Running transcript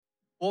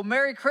Well,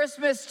 Merry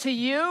Christmas to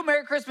you.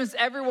 Merry Christmas,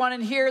 everyone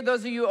in here.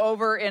 Those of you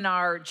over in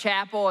our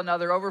chapel and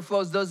other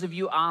overflows, those of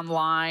you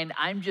online,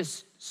 I'm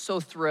just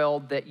so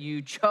thrilled that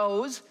you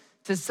chose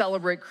to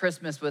celebrate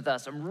Christmas with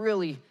us. I'm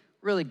really,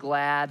 really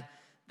glad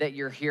that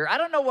you're here. I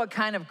don't know what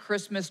kind of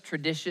Christmas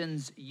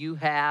traditions you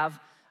have.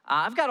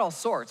 I've got all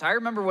sorts. I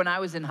remember when I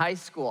was in high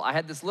school, I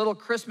had this little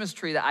Christmas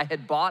tree that I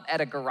had bought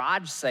at a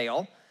garage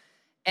sale.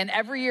 And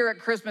every year at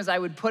Christmas, I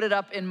would put it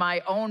up in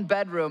my own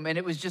bedroom, and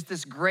it was just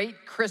this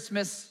great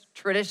Christmas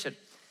tradition.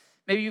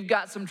 Maybe you've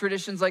got some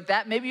traditions like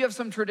that. Maybe you have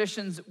some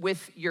traditions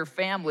with your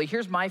family.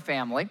 Here's my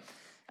family.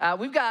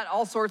 We've got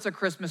all sorts of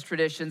Christmas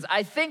traditions.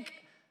 I think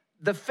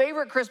the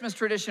favorite Christmas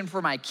tradition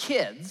for my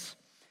kids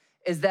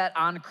is that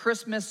on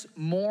Christmas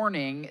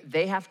morning,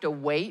 they have to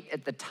wait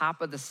at the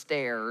top of the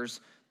stairs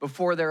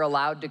before they're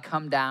allowed to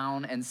come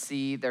down and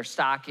see their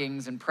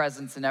stockings and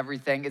presents and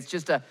everything. It's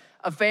just a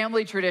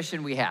family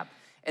tradition we have.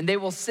 And they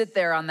will sit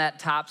there on that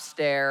top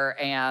stair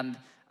and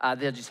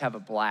they'll just have a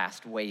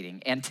blast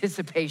waiting.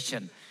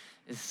 Anticipation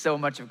is so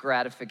much of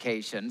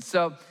gratification.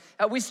 So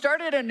we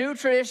started a new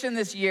tradition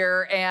this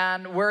year,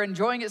 and we're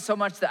enjoying it so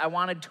much that I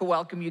wanted to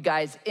welcome you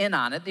guys in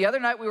on it. The other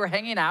night we were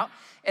hanging out,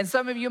 and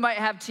some of you might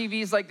have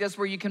TVs like this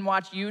where you can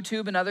watch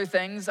YouTube and other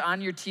things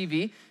on your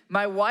TV.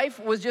 My wife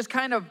was just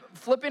kind of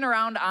flipping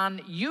around on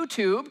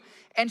YouTube,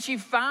 and she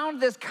found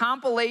this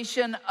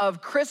compilation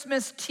of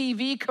Christmas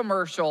TV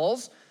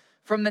commercials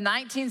from the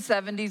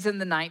 1970s and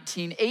the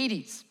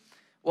 1980s.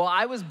 Well,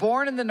 I was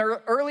born in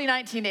the early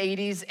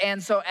 1980s,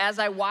 and so as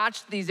I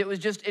watched these, it was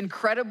just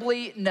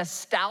incredibly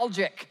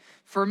nostalgic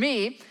for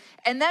me.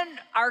 And then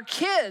our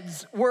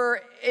kids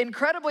were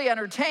incredibly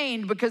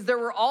entertained because there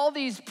were all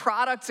these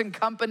products and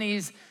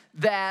companies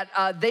that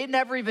they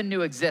never even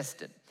knew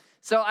existed.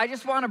 So I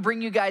just want to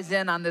bring you guys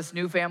in on this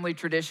new family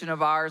tradition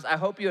of ours. I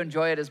hope you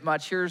enjoy it as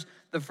much. Here's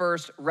the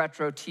first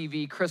retro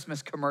TV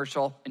Christmas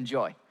commercial.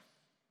 Enjoy.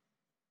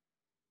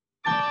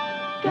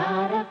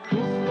 Got a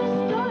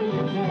Christmas story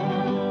to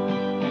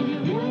tell, and you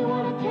really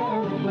want to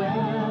tell it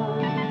well.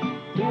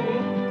 Get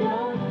it,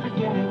 don't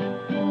forget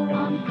it,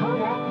 on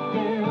Kodak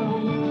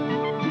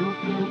film. You'll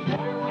feel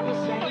better when you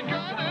say I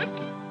got it.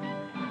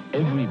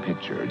 Every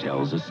picture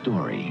tells a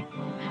story.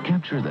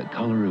 Capture the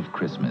color of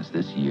Christmas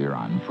this year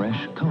on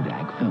fresh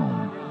Kodak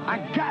film. I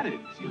got it.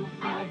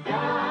 I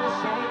gotta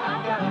say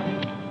I got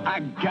it. I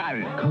got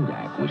it.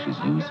 Kodak wishes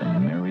you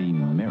some merry,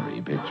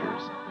 merry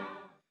pictures.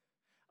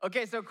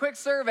 Okay, so quick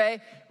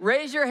survey.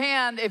 Raise your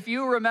hand if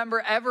you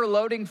remember ever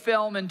loading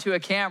film into a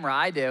camera.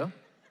 I do.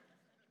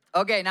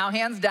 Okay, now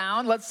hands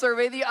down. Let's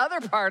survey the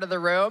other part of the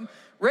room.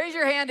 Raise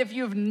your hand if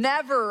you've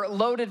never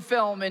loaded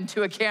film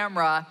into a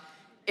camera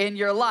in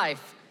your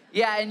life.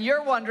 Yeah, and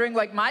you're wondering,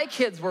 like my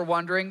kids were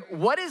wondering,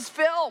 what is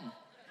film?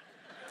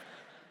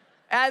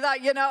 And I thought,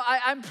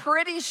 I'm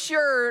pretty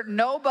sure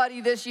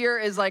nobody this year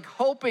is like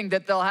hoping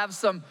that they'll have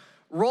some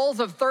rolls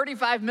of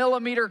 35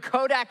 millimeter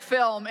Kodak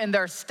film in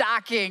their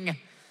stocking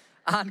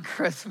on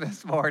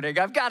Christmas morning.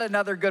 I've got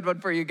another good one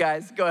for you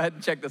guys. Go ahead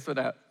and check this one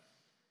out.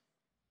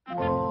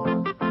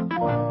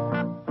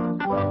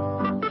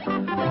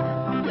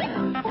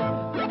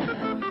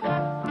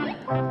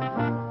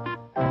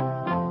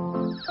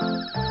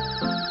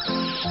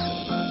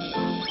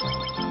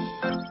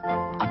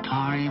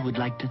 Atari would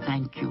like to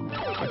thank you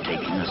for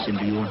taking us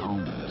into your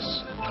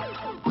homes.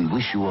 We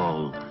wish you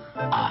all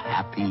a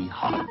happy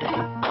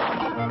holiday.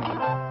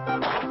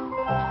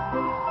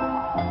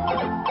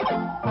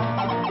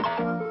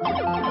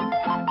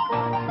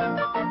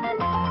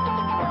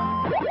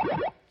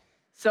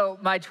 So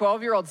my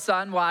 12-year-old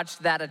son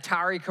watched that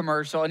Atari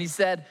commercial, and he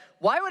said,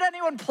 why would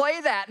anyone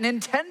play that?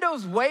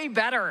 Nintendo's way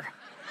better.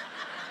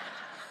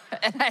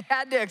 And I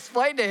had to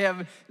explain to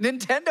him,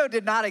 Nintendo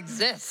did not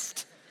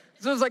exist.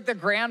 This was like the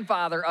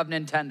grandfather of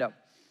Nintendo.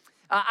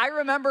 I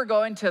remember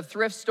going to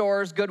thrift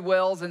stores,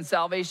 Goodwills, and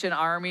Salvation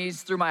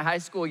Armies through my high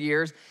school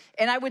years,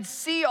 and I would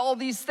see all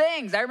these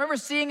things. I remember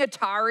seeing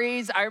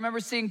Ataris. I remember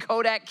seeing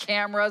Kodak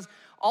cameras,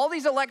 all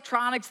these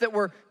electronics that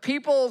were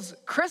people's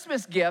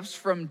Christmas gifts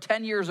from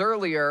 10 years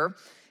earlier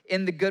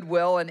in the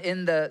Goodwill and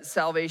in the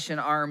Salvation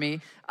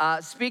Army.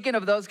 Speaking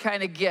of those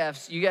kind of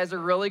gifts, you guys are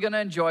really going to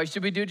enjoy.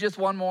 Should we do just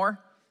one more?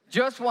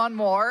 Just one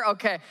more?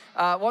 Okay,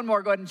 one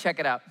more. Go ahead and check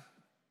it out.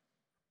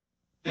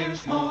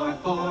 There's more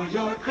for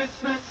your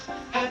Christmas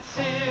at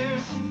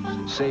Sears.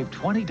 Save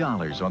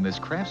 $20 on this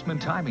Craftsman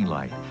timing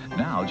light.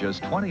 Now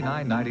just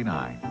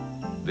 $29.99.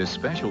 This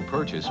special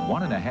purchase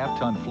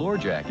 1.5-ton floor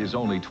jack is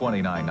only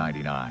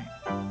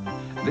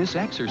 $29.99. This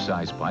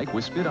exercise bike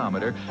with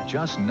speedometer,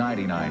 just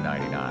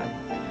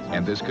 $99.99.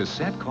 And this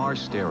cassette car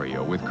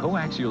stereo with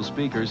coaxial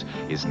speakers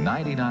is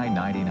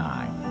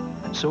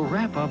 $99.99. So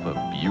wrap up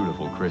a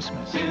beautiful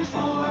Christmas. There's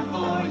more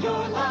for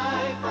your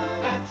life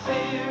at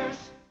Sears.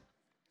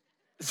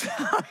 So,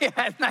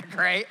 yeah, isn't that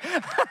great?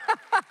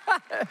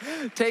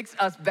 Takes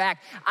us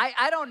back.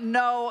 I don't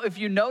know if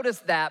you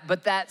noticed that,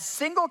 but that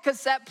single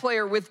cassette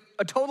player with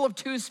a total of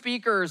 2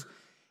 speakers,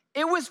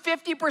 it was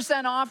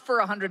 50% off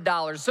for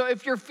 $100. So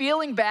if you're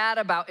feeling bad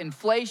about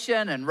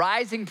inflation and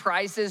rising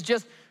prices,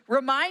 just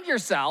Remind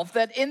yourself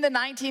that in the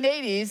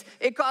 1980s,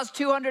 it cost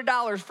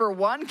 $200 for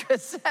one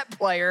cassette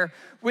player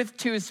with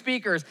 2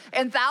 speakers.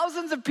 And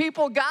thousands of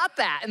people got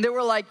that. And they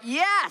were like,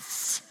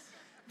 yes,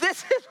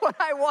 this is what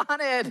I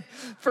wanted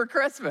for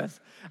Christmas.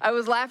 I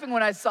was laughing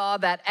when I saw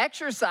that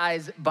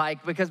exercise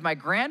bike because my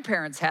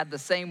grandparents had the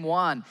same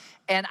one.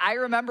 And I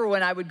remember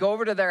when I would go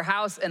over to their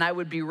house and I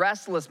would be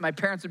restless, my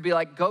parents would be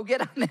like, go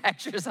get on the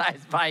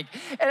exercise bike.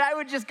 And I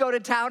would just go to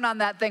town on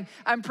that thing.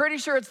 I'm pretty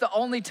sure it's the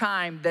only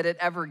time that it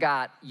ever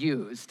got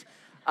used.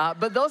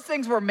 But those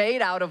things were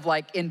made out of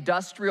like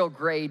industrial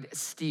grade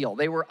steel.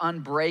 They were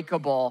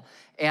unbreakable.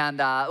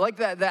 And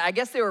I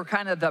guess they were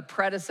kind of the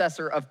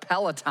predecessor of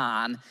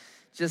Peloton,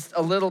 just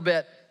a little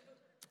bit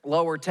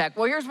lower tech.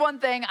 Well, here's one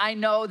thing I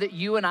know that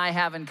you and I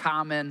have in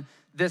common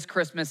this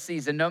Christmas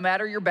season. No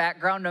matter your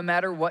background, no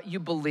matter what you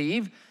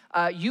believe,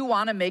 you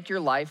want to make your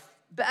life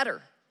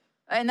better.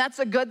 And that's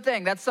a good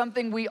thing. That's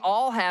something we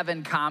all have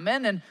in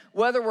common. And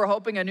whether we're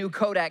hoping a new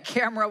Kodak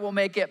camera will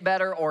make it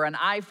better, or an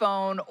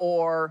iPhone,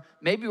 or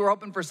maybe we're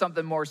hoping for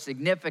something more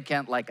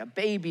significant like a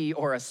baby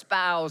or a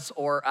spouse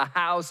or a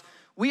house,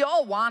 we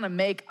all want to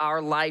make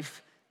our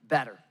life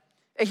better.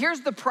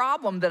 Here's the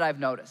problem that I've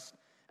noticed.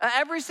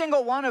 Every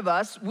single one of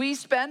us, we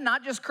spend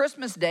not just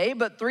Christmas Day,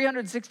 but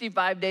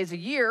 365 days a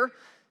year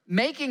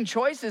making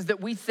choices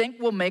that we think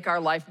will make our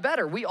life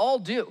better. We all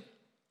do.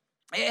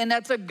 And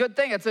that's a good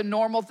thing. It's a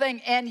normal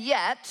thing. And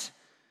yet,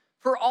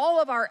 for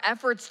all of our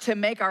efforts to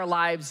make our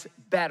lives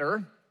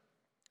better,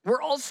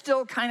 we're all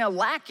still kind of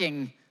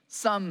lacking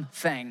some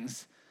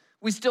things.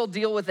 We still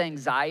deal with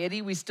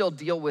anxiety. We still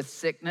deal with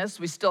sickness.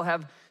 We still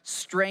have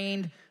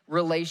strained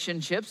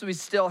relationships. We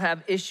still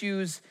have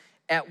issues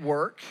at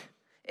work.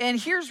 And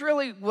here's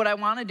really what I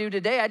want to do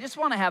today. I just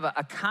want to have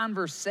a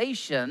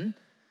conversation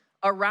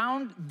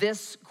around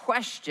this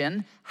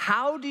question: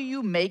 how do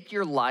you make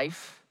your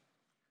life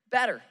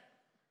better?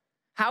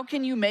 How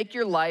can you make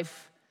your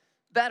life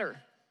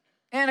better?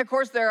 And of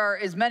course, there are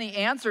as many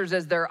answers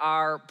as there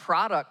are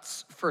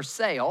products for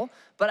sale,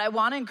 but I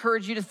want to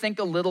encourage you to think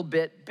a little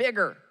bit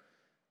bigger.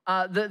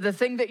 The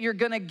thing that you're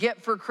going to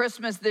get for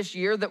Christmas this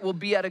year that will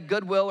be at a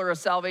Goodwill or a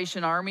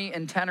Salvation Army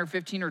in 10 or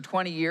 15 or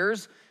 20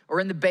 years, or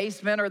in the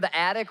basement or the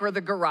attic or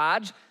the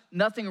garage,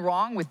 nothing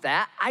wrong with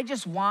that. I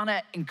just want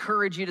to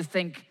encourage you to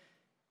think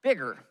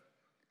bigger.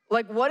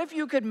 Like, what if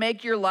you could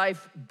make your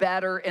life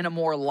better in a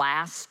more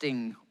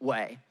lasting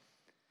way?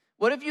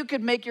 What if you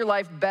could make your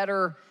life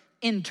better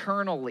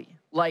internally,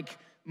 like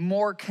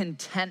more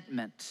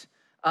contentment,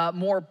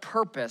 more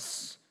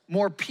purpose,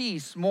 more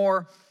peace,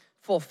 more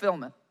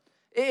fulfillment?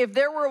 If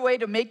there were a way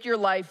to make your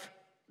life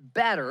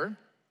better,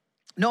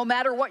 no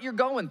matter what you're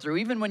going through,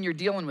 even when you're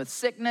dealing with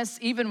sickness,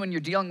 even when you're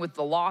dealing with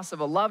the loss of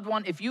a loved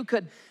one, if you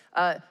could,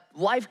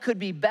 life could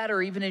be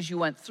better even as you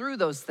went through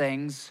those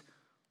things,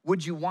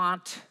 would you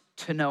want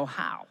to know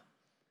how?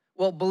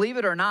 Well, believe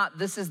it or not,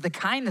 this is the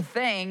kind of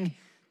thing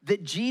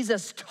that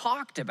Jesus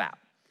talked about.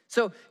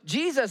 So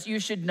Jesus, you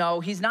should know,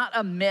 he's not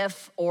a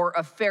myth or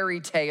a fairy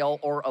tale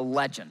or a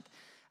legend.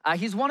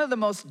 He's one of the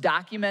most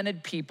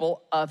documented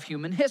people of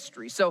human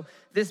history. So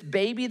this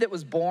baby that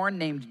was born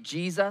named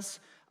Jesus,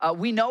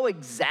 we know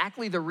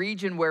exactly the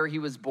region where he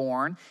was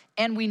born,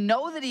 and we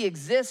know that he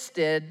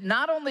existed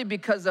not only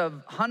because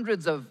of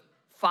hundreds of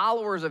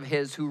followers of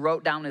his who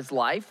wrote down his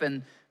life,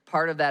 and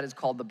part of that is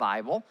called the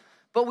Bible,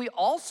 but we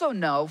also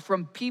know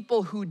from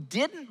people who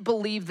didn't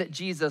believe that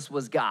Jesus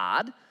was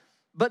God,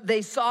 but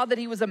they saw that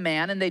he was a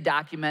man and they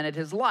documented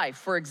his life.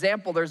 For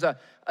example, there's a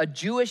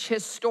Jewish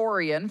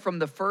historian from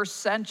the 1st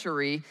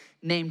century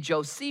named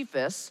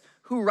Josephus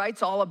who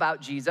writes all about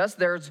Jesus.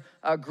 There's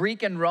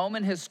Greek and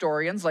Roman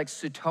historians like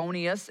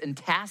Suetonius and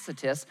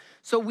Tacitus.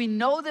 So we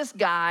know this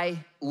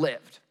guy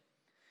lived.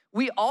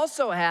 We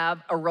also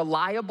have a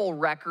reliable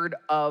record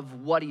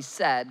of what he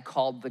said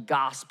called the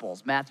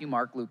Gospels: Matthew,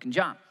 Mark, Luke, and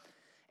John.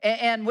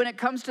 And when it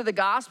comes to the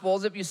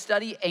Gospels, if you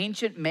study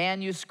ancient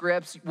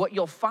manuscripts, what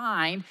you'll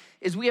find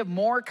is we have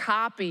more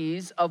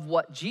copies of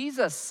what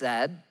Jesus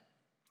said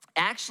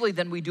actually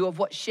than we do of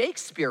what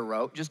Shakespeare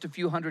wrote just a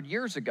few hundred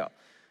years ago.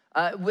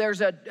 There's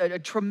a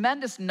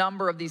tremendous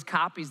number of these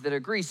copies that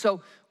agree.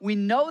 So we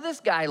know this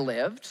guy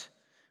lived.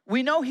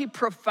 We know he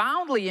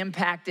profoundly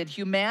impacted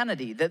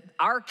humanity, that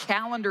our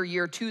calendar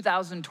year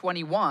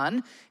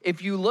 2021,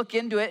 if you look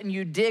into it and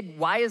you dig,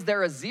 why is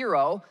there a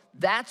 0?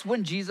 That's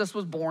when Jesus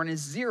was born,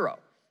 is 0.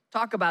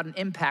 Talk about an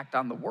impact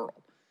on the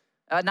world.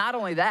 Not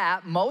only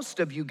that, most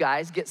of you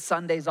guys get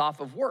Sundays off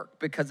of work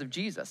because of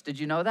Jesus. Did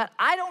you know that?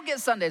 I don't get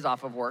Sundays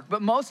off of work,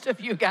 but most of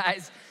you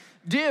guys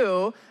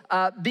do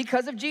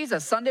because of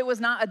Jesus. Sunday was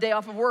not a day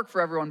off of work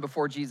for everyone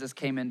before Jesus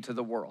came into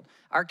the world.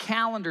 Our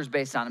calendar's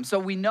based on him. So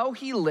we know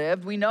he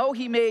lived. We know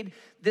he made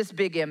this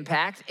big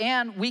impact,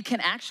 and we can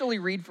actually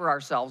read for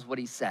ourselves what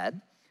he said.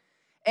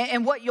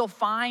 And what you'll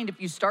find if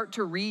you start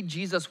to read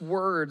Jesus'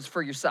 words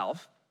for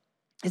yourself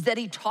is that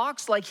he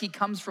talks like he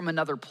comes from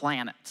another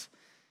planet.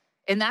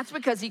 And that's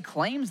because he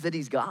claims that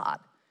he's God.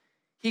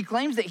 He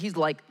claims that he's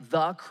like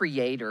the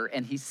creator,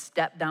 and he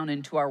stepped down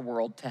into our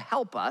world to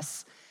help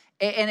us.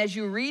 And as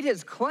you read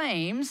his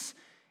claims,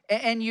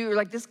 and you're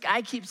like, this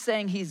guy keeps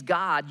saying he's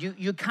God,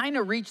 you kind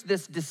of reach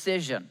this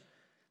decision.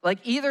 Like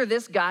either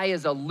this guy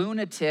is a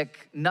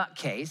lunatic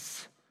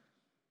nutcase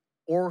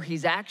or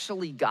he's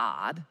actually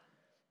God.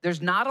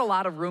 There's not a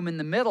lot of room in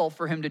the middle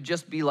for him to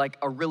just be like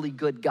a really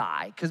good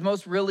guy, because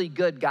most really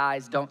good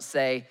guys don't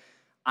say,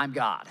 I'm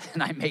God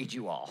and I made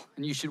you all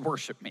and you should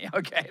worship me,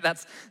 okay?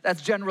 That's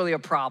generally a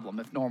problem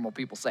if normal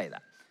people say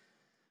that.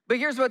 But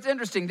here's what's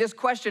interesting. This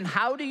question,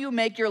 how do you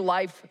make your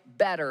life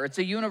better? It's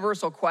a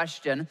universal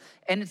question,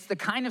 and it's the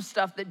kind of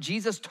stuff that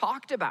Jesus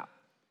talked about.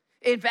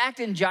 In fact,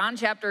 in John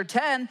chapter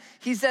 10,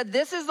 he said,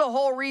 this is the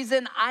whole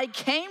reason I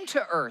came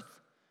to earth.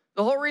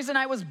 The whole reason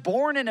I was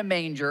born in a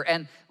manger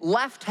and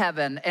left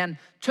heaven and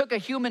took a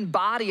human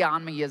body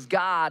on me as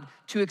God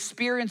to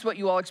experience what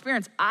you all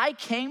experience. I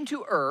came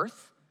to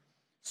earth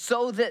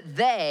so that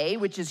they,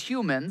 which is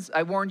humans,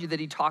 I warned you that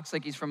he talks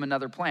like he's from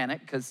another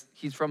planet because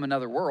he's from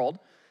another world.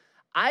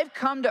 I've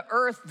come to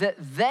earth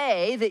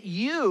that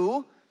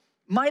you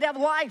might have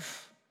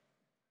life.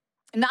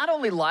 Not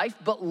only life,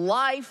 but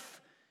life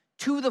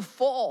to the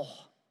full.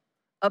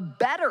 A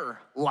better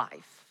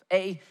life,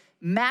 a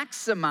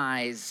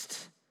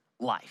maximized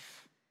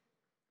life.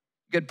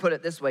 You could put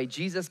it this way,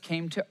 Jesus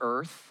came to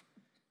earth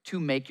to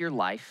make your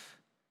life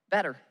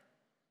better.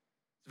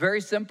 It's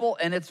very simple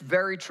and it's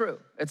very true.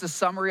 It's a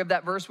summary of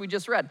that verse we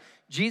just read.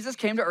 Jesus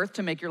came to earth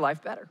to make your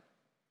life better.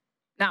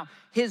 Now,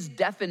 his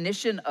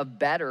definition of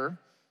better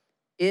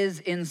is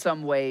in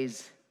some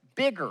ways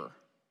bigger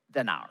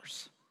than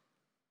ours.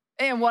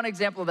 And one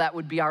example of that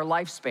would be our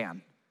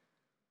lifespan.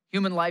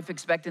 Human life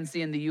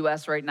expectancy in the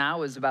US right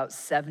now is about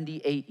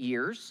 78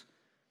 years.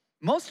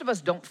 Most of us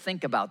don't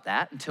think about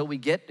that until we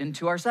get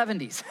into our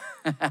 70s.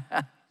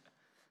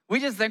 We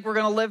just think we're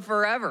gonna live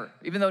forever,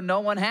 even though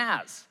no one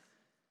has.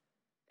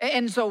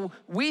 And so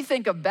we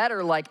think of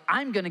better like,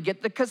 I'm gonna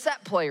get the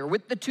cassette player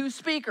with the 2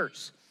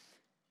 speakers.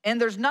 And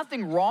there's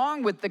nothing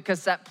wrong with the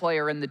cassette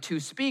player and the 2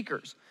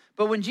 speakers.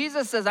 But when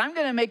Jesus says, I'm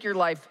gonna make your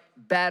life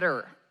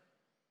better,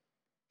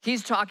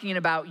 he's talking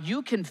about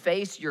you can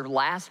face your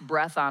last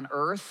breath on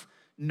earth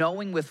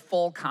knowing with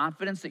full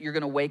confidence that you're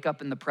gonna wake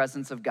up in the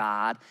presence of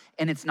God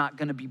and it's not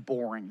gonna be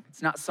boring.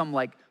 It's not some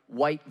like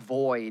white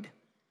void.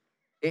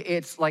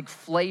 It's like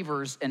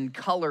flavors and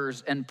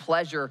colors and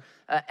pleasure.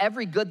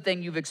 Every good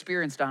thing you've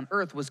experienced on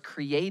earth was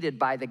created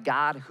by the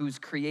God who's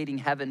creating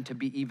heaven to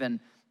be even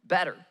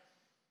better.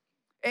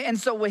 And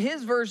so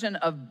his version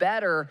of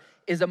better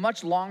is a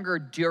much longer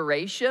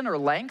duration or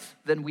length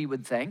than we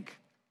would think,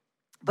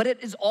 but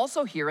it is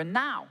also here and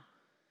now.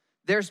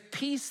 There's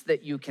peace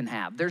that you can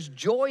have. There's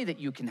joy that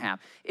you can have.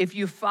 If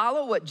you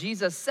follow what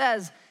Jesus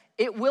says,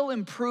 it will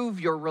improve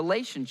your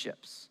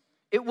relationships.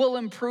 It will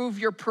improve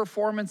your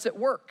performance at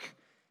work.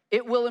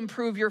 It will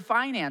improve your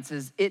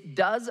finances. It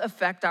does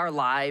affect our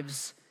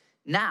lives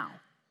now.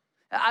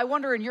 I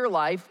wonder in your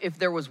life if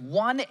there was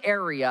one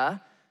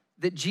area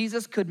that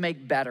Jesus could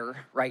make better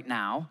right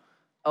now,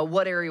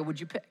 what area would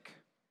you pick?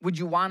 Would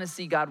you want to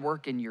see God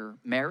work in your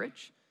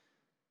marriage?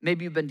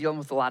 Maybe you've been dealing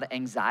with a lot of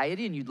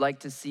anxiety and you'd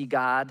like to see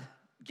God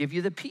give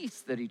you the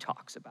peace that he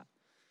talks about.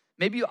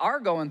 Maybe you are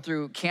going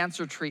through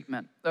cancer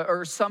treatment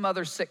or some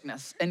other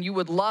sickness and you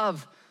would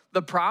love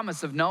the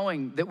promise of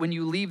knowing that when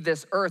you leave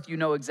this earth, you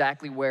know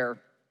exactly where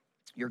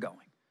you're going.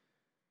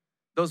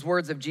 Those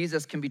words of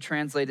Jesus can be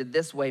translated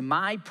this way: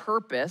 my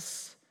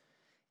purpose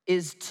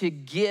is to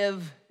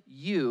give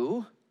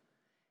you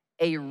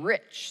a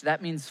rich,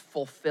 that means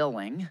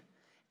fulfilling,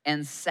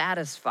 and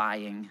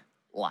satisfying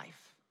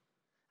life.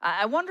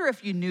 I wonder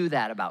if you knew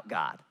that about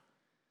God.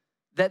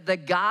 That the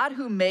God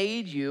who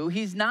made you,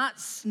 he's not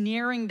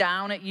sneering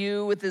down at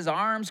you with his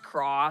arms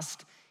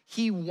crossed.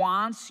 He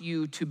wants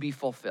you to be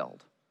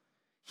fulfilled.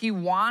 He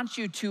wants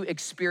you to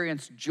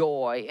experience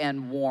joy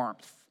and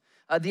warmth.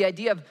 The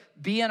idea of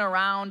being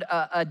around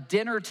a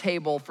dinner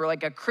table for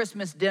like a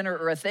Christmas dinner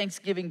or a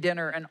Thanksgiving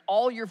dinner and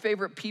all your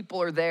favorite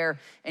people are there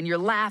and you're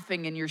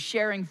laughing and you're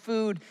sharing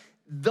food.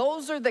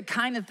 Those are the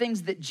kind of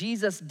things that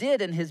Jesus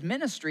did in his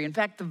ministry. In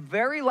fact, the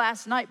very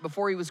last night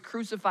before he was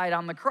crucified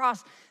on the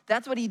cross,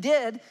 that's what he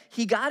did.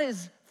 He got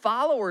his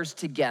followers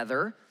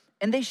together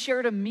and they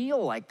shared a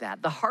meal like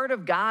that. The heart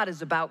of God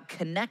is about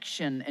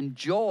connection and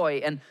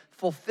joy and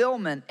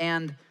fulfillment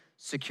and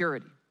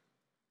security.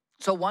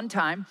 So one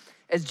time,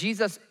 as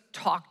Jesus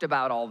talked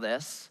about all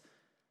this,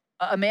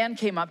 a man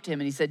came up to him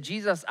and he said,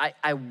 Jesus,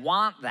 I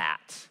want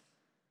that.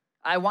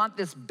 I want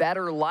this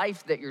better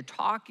life that you're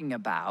talking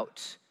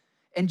about.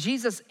 And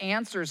Jesus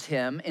answers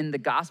him in the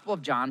Gospel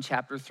of John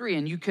chapter 3.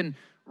 And you can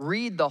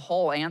read the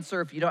whole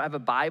answer. If you don't have a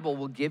Bible,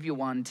 we'll give you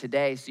one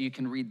today so you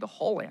can read the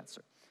whole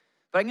answer.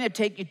 But I'm gonna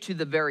take you to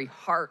the very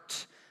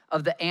heart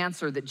of the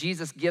answer that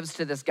Jesus gives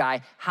to this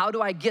guy. How do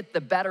I get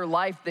the better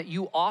life that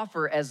you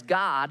offer as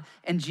God?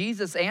 And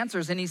Jesus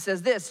answers and he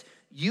says this: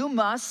 you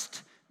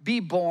must be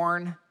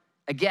born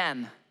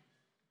again.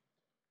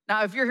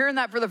 Now, if you're hearing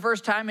that for the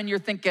first time and you're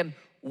thinking,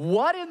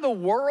 what in the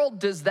world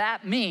does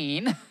that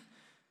mean?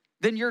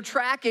 Then you're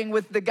tracking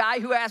with the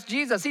guy who asked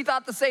Jesus. He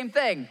thought the same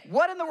thing.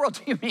 What in the world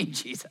do you mean,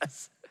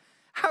 Jesus?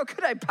 How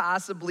could I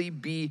possibly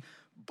be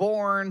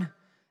born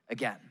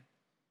again?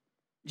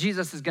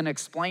 Jesus is going to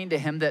explain to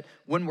him that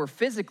when we're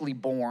physically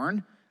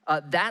born,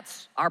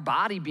 that's our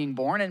body being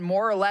born, and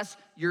more or less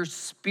your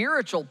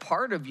spiritual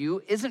part of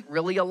you isn't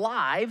really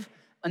alive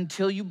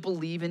until you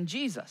believe in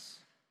Jesus.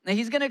 Now,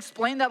 he's going to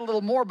explain that a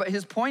little more, but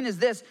his point is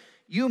this: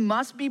 you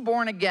must be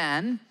born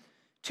again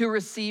to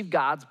receive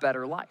God's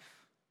better life,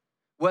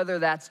 whether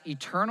that's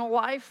eternal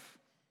life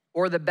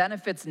or the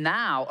benefits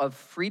now of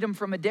freedom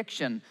from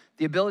addiction,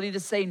 the ability to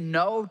say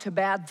no to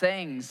bad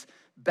things,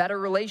 better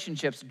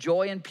relationships,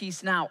 joy and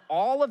peace now.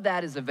 All of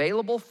that is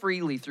available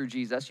freely through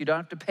Jesus. You don't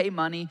have to pay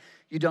money.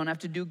 You don't have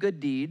to do good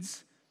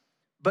deeds,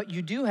 but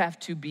you do have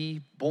to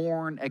be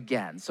born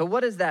again. So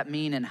what does that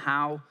mean, and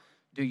how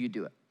do you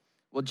do it?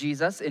 Well,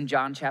 Jesus in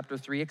John chapter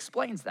 3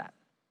 explains that.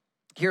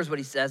 Here's what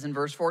he says in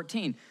verse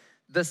 14.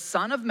 The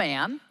Son of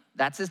Man,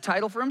 that's his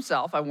title for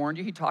himself. I warned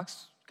you, he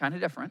talks kind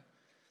of different.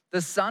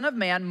 The Son of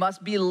Man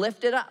must be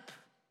lifted up.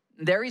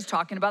 There he's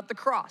talking about the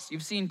cross.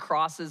 You've seen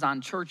crosses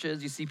on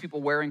churches. You see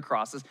people wearing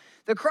crosses.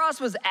 The cross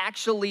was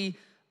actually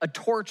a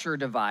torture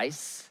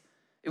device.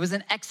 It was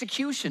an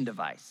execution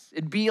device.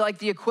 It'd be like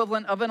the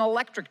equivalent of an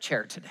electric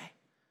chair today.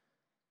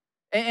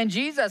 And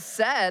Jesus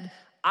said,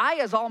 I,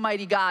 as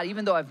Almighty God,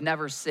 even though I've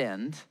never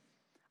sinned,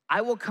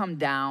 I will come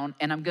down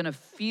and I'm gonna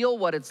feel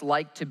what it's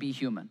like to be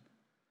human.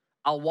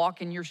 I'll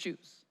walk in your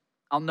shoes.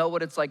 I'll know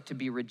what it's like to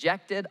be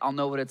rejected. I'll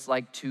know what it's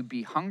like to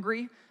be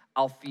hungry.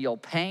 I'll feel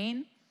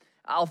pain.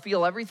 I'll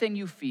feel everything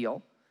you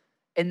feel.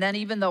 And then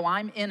even though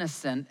I'm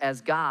innocent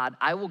as God,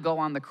 I will go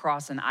on the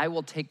cross and I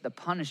will take the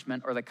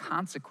punishment or the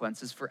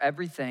consequences for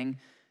everything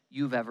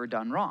you've ever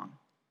done wrong.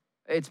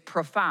 It's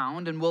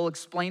profound, and we'll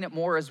explain it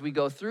more as we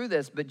go through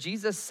this, but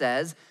Jesus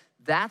says,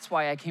 that's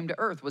why I came to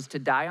earth, was to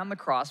die on the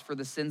cross for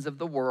the sins of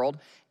the world.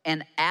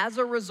 And as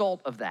a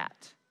result of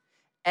that,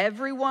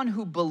 everyone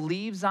who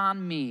believes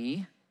on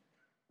me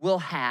will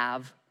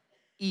have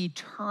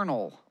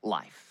eternal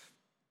life.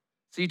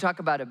 So you talk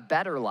about a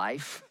better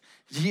life.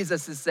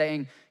 Jesus is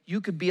saying you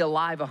could be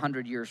alive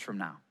 100 years from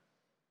now.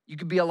 You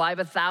could be alive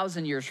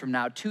 1,000 years from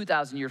now,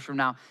 2,000 years from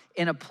now,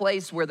 in a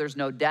place where there's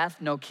no death,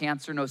 no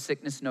cancer, no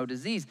sickness, no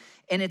disease.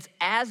 And it's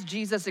as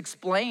Jesus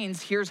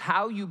explains, here's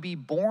how you be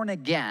born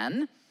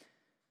again,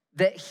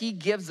 that he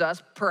gives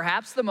us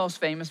perhaps the most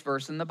famous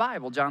verse in the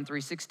Bible, John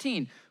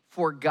 3:16.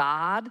 For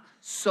God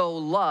so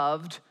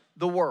loved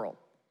the world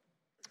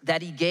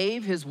that he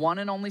gave his one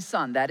and only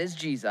Son, that is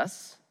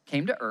Jesus,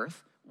 came to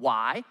earth.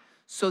 Why?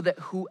 So that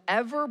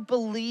whoever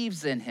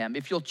believes in him,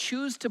 if you'll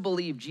choose to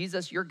believe,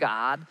 Jesus, you're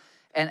God,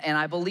 and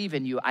I believe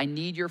in you, I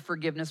need your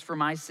forgiveness for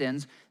my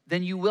sins,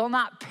 then you will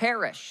not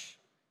perish.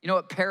 You know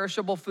what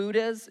perishable food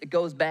is? It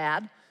goes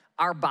bad.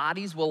 Our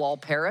bodies will all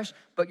perish,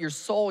 but your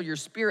soul, your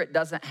spirit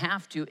doesn't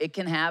have to. It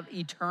can have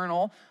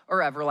eternal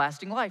or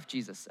everlasting life,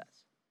 Jesus says.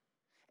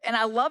 And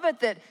I love it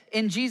that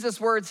in Jesus'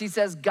 words, he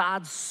says,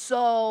 God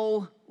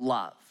so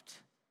loved.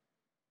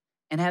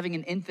 And having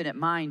an infinite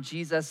mind,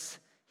 Jesus,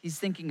 he's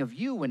thinking of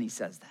you when he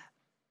says that.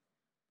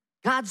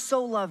 God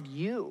so loved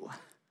you.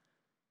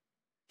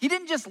 He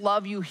didn't just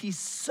love you, he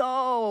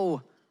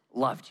so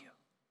loved you.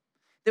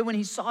 That when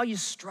he saw you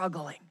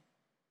struggling,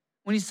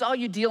 when he saw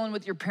you dealing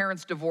with your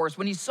parents' divorce,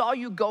 when he saw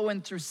you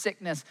going through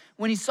sickness,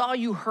 when he saw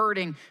you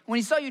hurting, when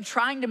he saw you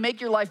trying to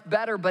make your life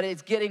better, but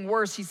it's getting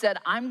worse, he said,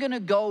 I'm gonna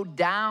go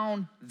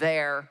down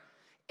there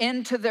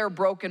into their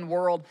broken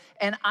world,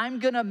 and I'm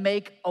gonna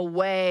make a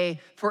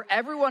way for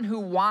everyone who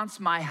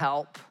wants my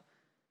help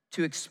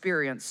to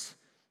experience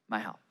my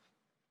help.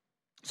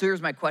 So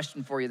here's my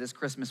question for you this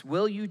Christmas.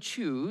 Will you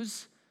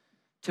choose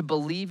to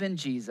believe in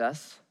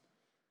Jesus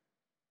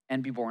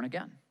and be born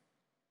again?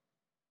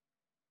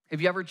 Have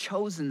you ever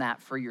chosen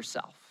that for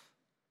yourself?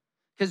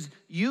 Because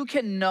you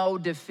can know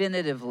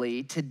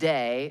definitively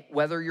today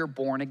whether you're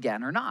born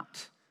again or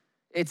not.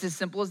 It's as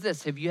simple as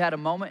this. Have you had a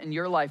moment in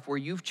your life where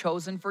you've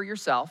chosen for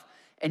yourself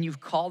and you've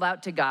called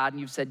out to God and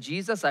you've said,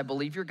 Jesus, I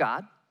believe you're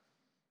God.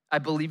 I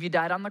believe you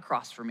died on the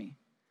cross for me.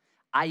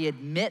 I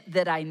admit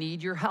that I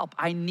need your help.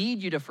 I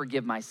need you to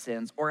forgive my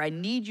sins, or I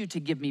need you to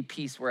give me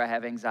peace where I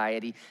have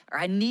anxiety, or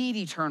I need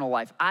eternal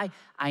life. I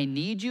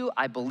need you.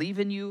 I believe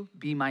in you.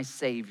 Be my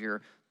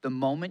Savior. The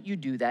moment you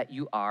do that,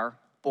 you are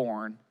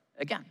born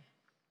again.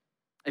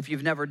 If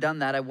you've never done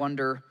that, I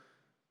wonder,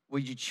 will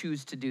you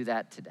choose to do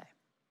that today?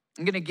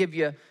 I'm gonna give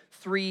you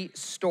 3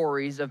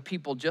 stories of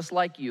people just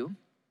like you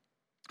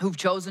who've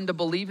chosen to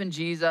believe in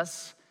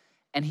Jesus,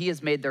 and he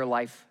has made their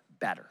life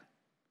better.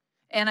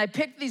 And I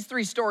picked these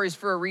 3 stories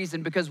for a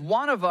reason, because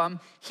one of them,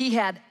 he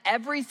had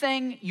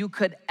everything you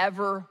could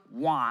ever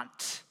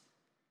want.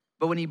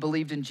 But when he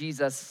believed in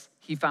Jesus,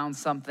 he found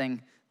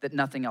something that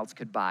nothing else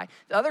could buy.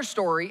 The other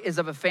story is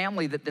of a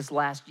family that this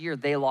last year,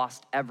 they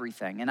lost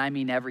everything, and I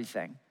mean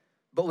everything.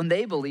 But when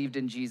they believed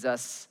in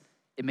Jesus,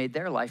 it made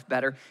their life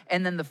better.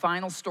 And then the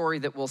final story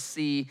that we'll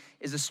see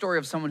is a story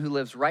of someone who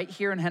lives right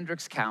here in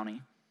Hendricks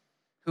County,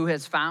 who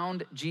has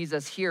found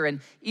Jesus here. And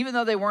even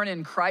though they weren't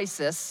in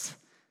crisis,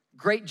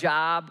 great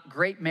job,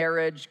 great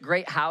marriage,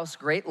 great house,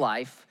 great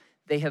life,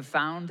 they have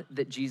found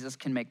that Jesus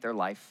can make their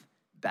life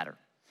better.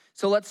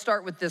 So let's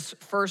start with this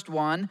first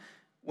one.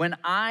 When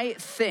I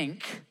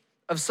think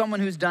of someone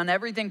who's done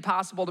everything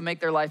possible to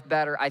make their life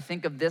better, I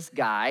think of this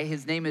guy.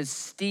 His name is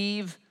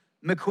Steve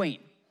McQueen.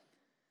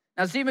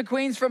 Now, Steve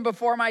McQueen's from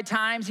before my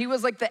times. He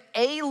was like the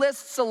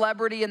A-list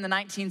celebrity in the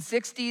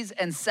 1960s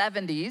and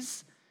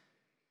 70s.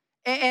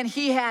 And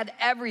he had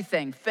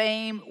everything,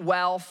 fame,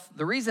 wealth.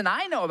 The reason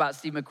I know about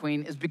Steve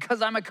McQueen is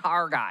because I'm a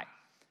car guy.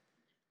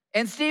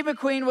 And Steve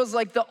McQueen was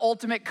like the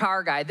ultimate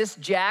car guy. This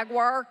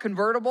Jaguar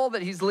convertible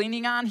that he's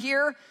leaning on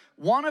here,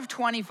 one of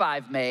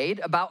 25 made,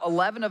 about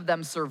 11 of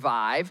them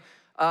survive.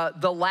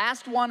 The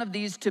last one of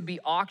these to be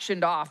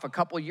auctioned off a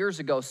couple years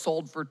ago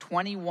sold for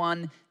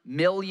 $21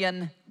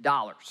 million.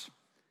 That's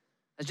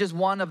just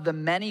one of the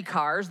many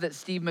cars that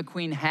Steve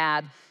McQueen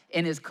had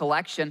in his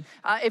collection.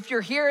 If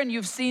you're here and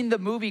you've seen the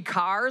movie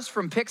Cars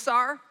from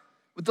Pixar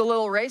with the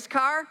little race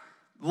car,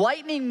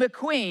 Lightning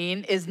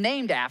McQueen is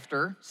named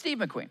after Steve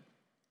McQueen.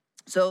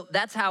 So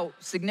that's how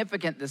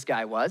significant this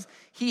guy was.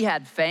 He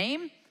had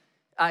fame,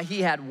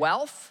 he had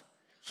wealth,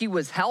 he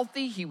was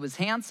healthy, he was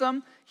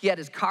handsome, he had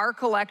his car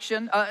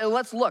collection.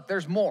 Let's look,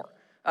 there's more.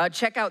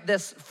 Check out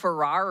this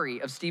Ferrari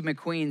of Steve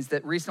McQueen's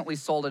that recently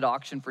sold at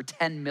auction for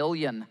 $10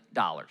 million.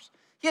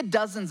 He had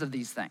dozens of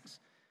these things.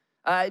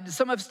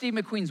 Some of Steve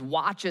McQueen's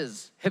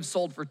watches have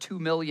sold for $2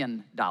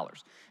 million.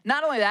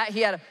 Not only that,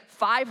 he had a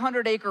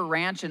 500-acre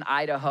ranch in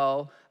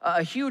Idaho,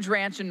 a huge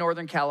ranch in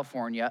Northern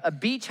California, a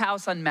beach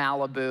house on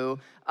Malibu,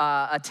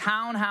 a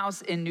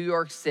townhouse in New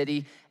York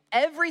City.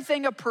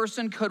 Everything a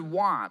person could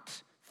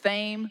want,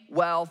 fame,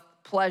 wealth,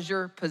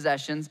 pleasure,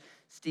 possessions,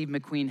 Steve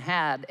McQueen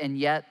had, and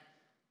yet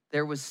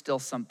there was still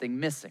something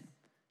missing.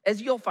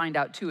 As you'll find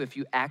out too if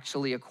you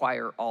actually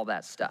acquire all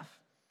that stuff.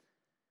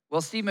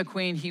 Well, Steve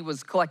McQueen, he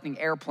was collecting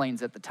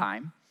airplanes at the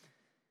time.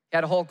 He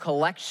had a whole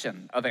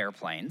collection of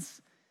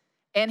airplanes.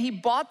 And he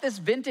bought this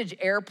vintage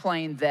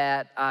airplane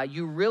that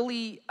you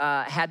really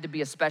had to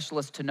be a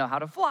specialist to know how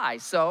to fly.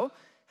 So,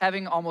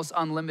 having almost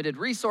unlimited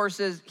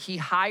resources, he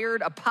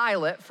hired a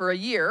pilot for a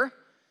year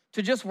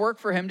to just work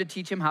for him to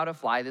teach him how to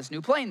fly this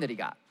new plane that he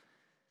got.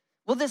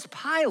 Well, this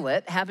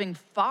pilot, having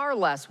far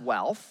less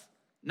wealth,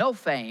 no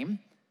fame,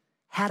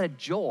 had a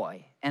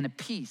joy and a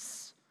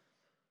peace,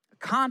 a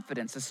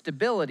confidence, a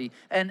stability,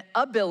 an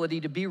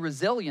ability to be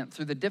resilient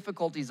through the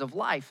difficulties of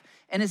life.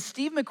 And as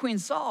Steve McQueen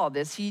saw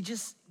this,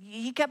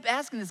 he kept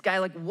asking this guy,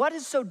 like, what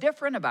is so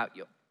different about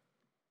you?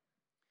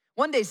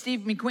 One day,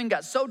 Steve McQueen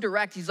got so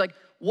direct, he's like,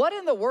 what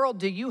in the world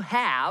do you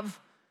have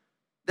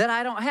that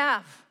I don't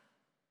have?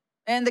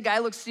 And the guy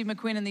looked Steve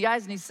McQueen in the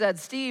eyes and he said,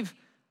 Steve,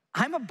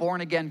 I'm a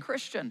born-again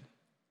Christian.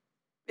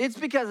 It's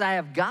because I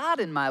have God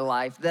in my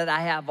life that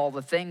I have all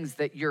the things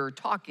that you're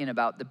talking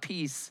about, the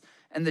peace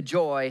and the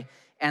joy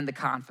and the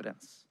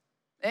confidence.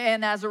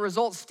 And as a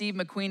result, Steve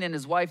McQueen and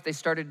his wife, they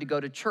started to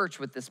go to church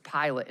with this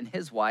pilot and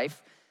his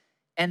wife.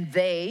 And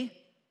they,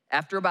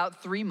 after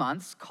about 3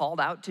 months, called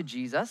out to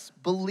Jesus,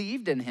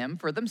 believed in him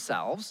for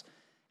themselves,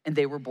 and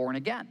they were born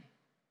again.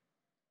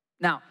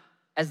 Now,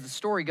 as the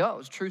story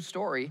goes, true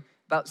story,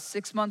 about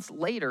 6 months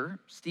later,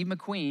 Steve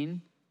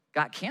McQueen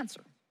got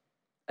cancer,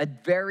 a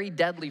very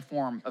deadly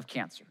form of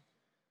cancer.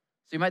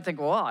 So you might think,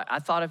 well, I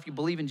thought if you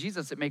believe in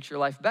Jesus, it makes your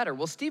life better.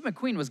 Well, Steve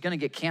McQueen was going to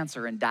get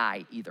cancer and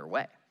die either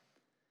way.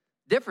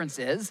 Difference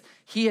is,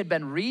 he had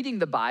been reading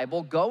the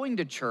Bible, going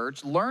to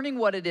church, learning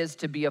what it is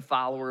to be a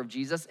follower of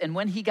Jesus, and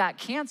when he got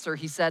cancer,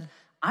 he said,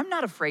 I'm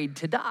not afraid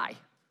to die.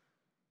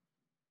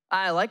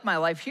 I like my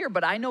life here,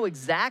 but I know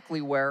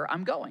exactly where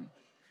I'm going.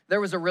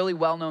 There was a really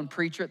well-known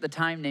preacher at the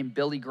time named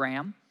Billy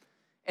Graham,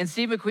 and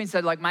Steve McQueen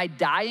said, like, my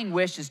dying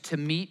wish is to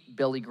meet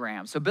Billy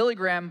Graham. So Billy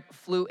Graham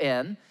flew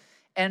in,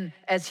 and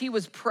as he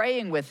was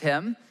praying with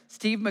him,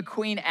 Steve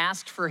McQueen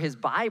asked for his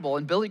Bible,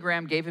 and Billy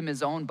Graham gave him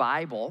his own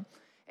Bible.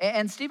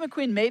 And Steve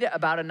McQueen made it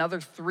about another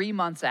 3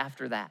 months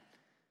after that.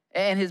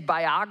 And his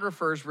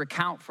biographers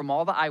recount from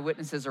all the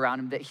eyewitnesses around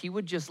him that he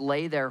would just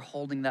lay there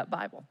holding that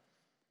Bible.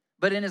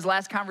 But in his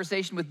last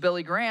conversation with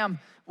Billy Graham,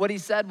 what he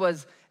said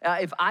was,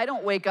 if I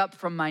don't wake up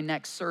from my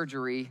next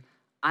surgery,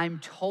 I'm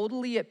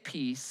totally at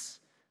peace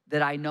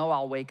that I know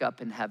I'll wake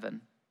up in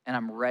heaven and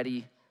I'm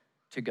ready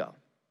to go.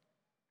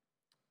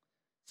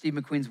 Steve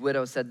McQueen's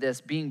widow said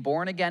this, being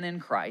born again in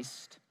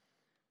Christ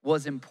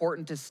was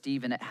important to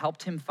Steve, and it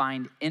helped him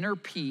find inner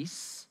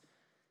peace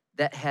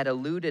that had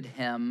eluded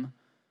him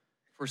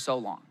for so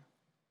long.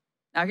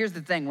 Now, here's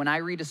the thing. When I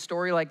read a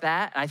story like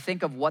that, I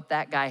think of what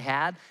that guy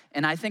had,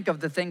 and I think of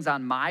the things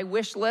on my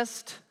wish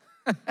list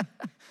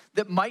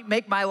that might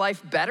make my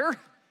life better.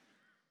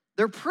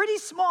 They're pretty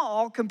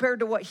small compared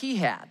to what he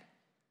had.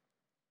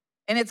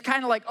 And it's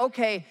kind of like,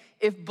 okay,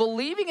 if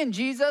believing in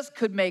Jesus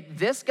could make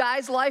this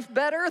guy's life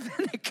better,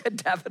 then it could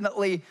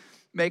definitely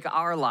make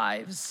our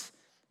lives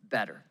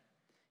better.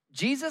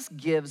 Jesus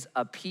gives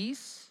a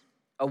peace,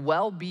 a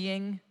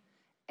well-being,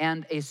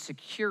 and a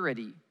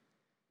security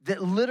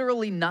that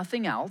literally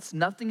nothing else,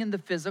 nothing in the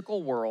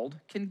physical world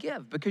can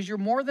give, because you're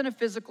more than a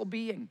physical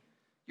being.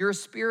 You're a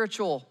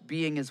spiritual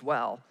being as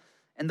well.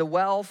 And the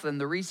wealth and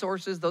the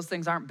resources, those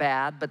things aren't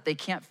bad, but they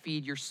can't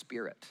feed your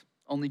spirit.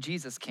 Only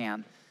Jesus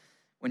can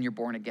when you're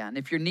born again.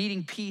 If you're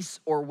needing peace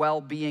or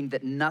well-being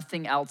that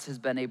nothing else has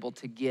been able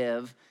to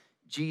give,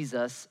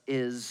 Jesus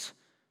is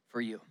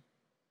for you.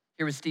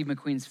 Here was Steve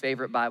McQueen's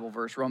favorite Bible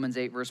verse, Romans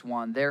 8, verse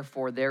 1.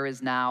 Therefore, there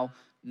is now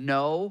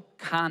no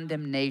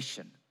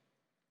condemnation.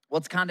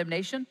 What's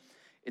condemnation?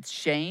 It's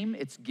shame,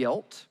 it's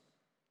guilt.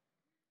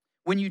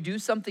 When you do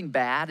something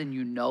bad and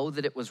you know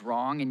that it was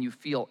wrong and you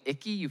feel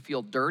icky, you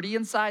feel dirty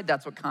inside,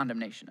 that's what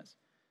condemnation is.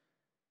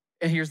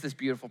 And here's this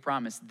beautiful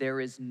promise. There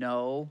is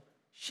no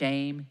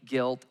shame,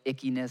 guilt,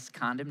 ickiness,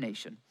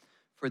 condemnation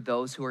for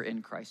those who are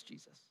in Christ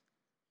Jesus.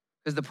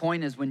 Because the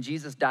point is, when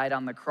Jesus died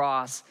on the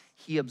cross,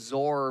 he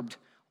absorbed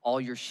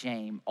all your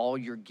shame, all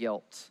your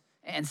guilt.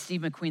 And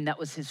Steve McQueen, that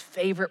was his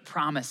favorite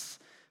promise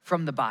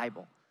from the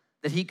Bible,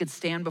 that he could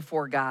stand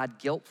before God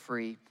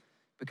guilt-free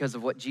because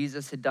of what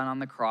Jesus had done on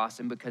the cross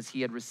and because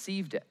he had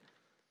received it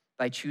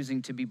by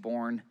choosing to be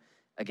born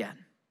again.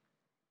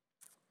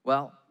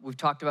 Well, we've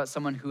talked about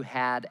someone who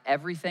had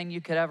everything you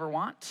could ever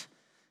want.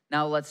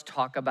 Now let's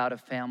talk about a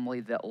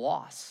family that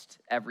lost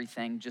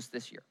everything just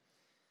this year.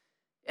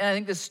 And I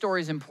think this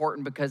story is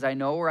important because I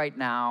know right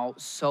now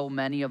so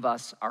many of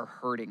us are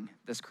hurting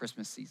this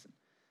Christmas season.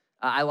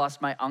 I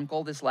lost my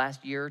uncle this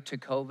last year to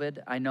COVID.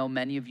 I know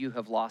many of you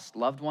have lost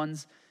loved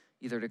ones,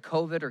 either to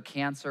COVID or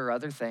cancer or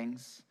other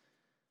things.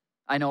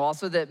 I know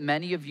also that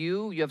many of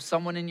you have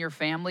someone in your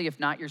family, if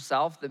not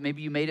yourself, that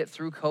maybe you made it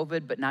through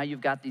COVID, but now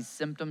you've got these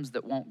symptoms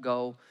that won't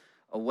go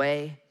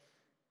away.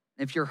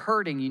 If you're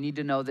hurting, you need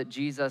to know that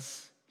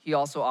Jesus, he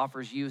also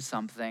offers you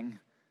something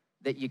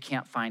that you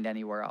can't find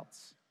anywhere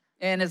else.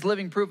 And as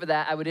living proof of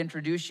that, I would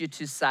introduce you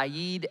to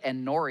Saeed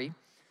and Nori.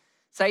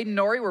 Saeed and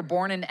Nori were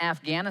born in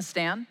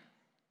Afghanistan.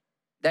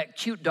 That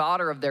cute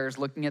daughter of theirs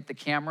looking at the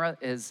camera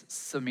is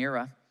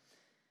Samira.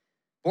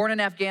 Born in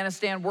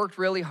Afghanistan, worked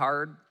really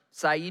hard.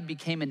 Saeed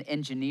became an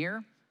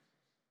engineer.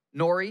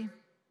 Nori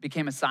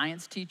became a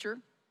science teacher.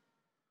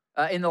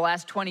 In the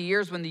last 20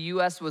 years, when the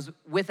U.S. was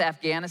with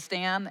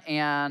Afghanistan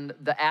and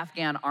the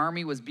Afghan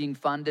army was being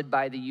funded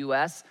by the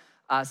U.S.,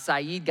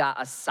 Saeed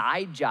got a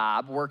side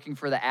job working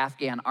for the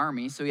Afghan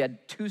army, so he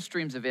had two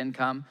streams of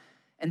income,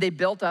 and they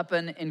built up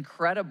an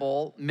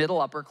incredible middle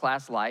upper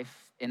class life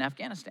in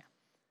Afghanistan.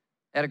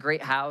 They had a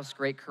great house,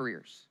 great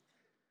careers.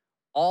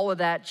 All of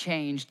that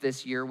changed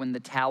this year when the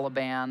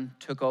Taliban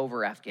took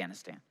over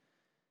Afghanistan.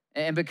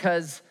 And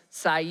because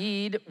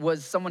Saeed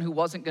was someone who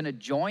wasn't going to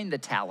join the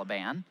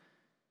Taliban,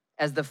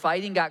 as the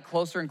fighting got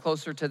closer and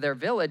closer to their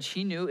village,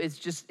 he knew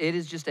it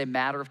is just a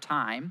matter of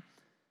time.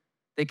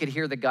 They could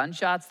hear the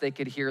gunshots, they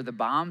could hear the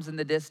bombs in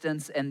the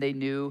distance, and they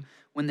knew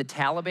when the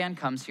Taliban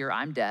comes here,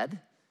 I'm dead,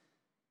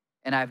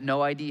 and I have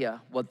no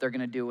idea what they're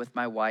gonna do with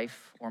my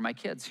wife or my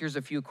kids. Here's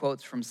a few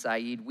quotes from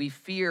Saeed. We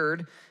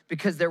feared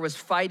because there was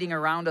fighting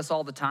around us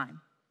all the time.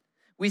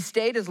 We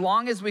stayed as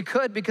long as we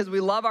could because we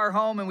love our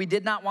home and we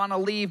did not want to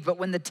leave, but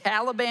when the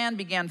Taliban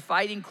began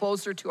fighting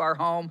closer to our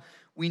home,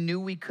 we knew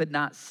we could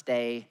not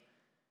stay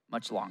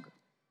much longer.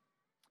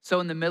 So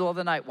in the middle of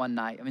the night one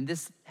night,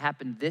 this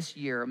happened this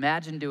year.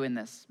 Imagine doing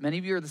this. Many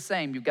of you are the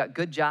same. You've got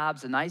good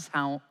jobs, a nice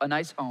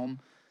home.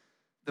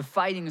 The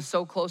fighting is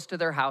so close to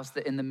their house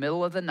that in the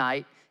middle of the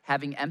night,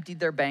 having emptied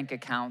their bank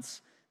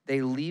accounts,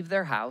 they leave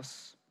their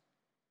house.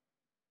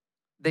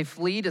 They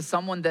flee to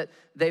someone that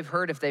they've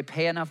heard if they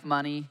pay enough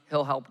money,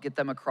 he'll help get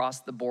them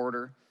across the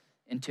border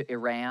into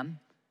Iran.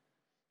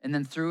 And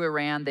then through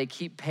Iran, they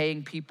keep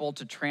paying people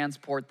to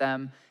transport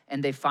them,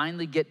 and they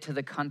finally get to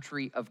the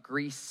country of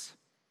Greece.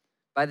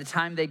 By the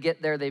time they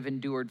get there, they've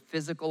endured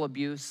physical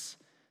abuse.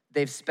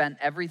 They've spent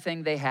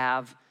everything they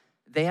have.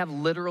 They have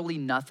literally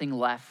nothing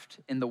left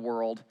in the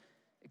world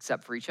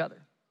except for each other.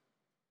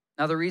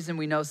 Now, the reason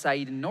we know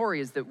Saeed and Nori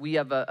is that we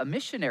have a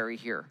missionary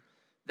here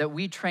that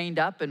we trained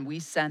up and we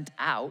sent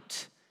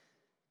out,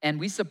 and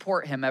we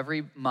support him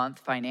every month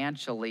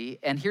financially.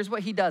 And here's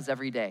what he does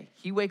every day.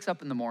 He wakes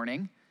up in the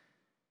morning,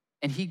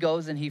 and he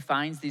goes and he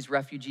finds these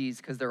refugees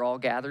because they're all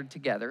gathered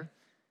together,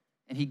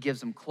 and he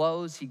gives them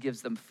clothes, he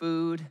gives them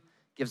food,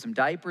 gives them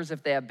diapers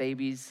if they have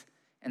babies,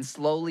 and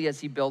slowly as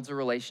he builds a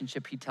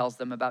relationship, he tells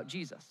them about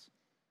Jesus.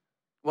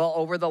 Well,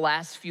 over the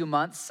last few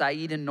months,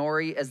 Saeed and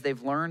Nori, as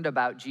they've learned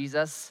about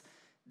Jesus,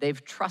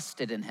 they've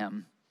trusted in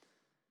him,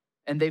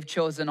 and they've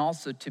chosen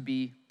also to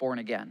be born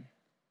again.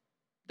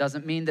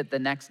 Doesn't mean that the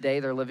next day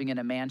they're living in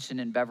a mansion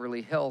in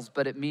Beverly Hills,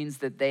 but it means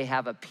that they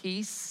have a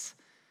peace,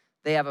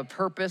 they have a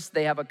purpose,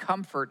 they have a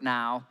comfort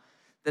now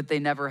that they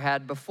never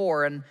had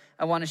before. And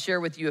I want to share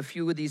with you a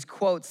few of these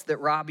quotes that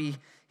Robbie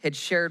had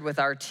shared with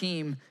our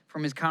team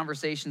from his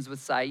conversations with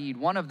Saeed.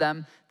 One of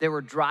them, they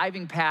were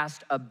driving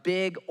past a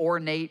big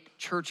ornate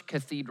church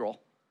cathedral.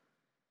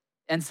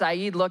 And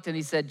Saeed looked and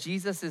he said,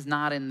 Jesus is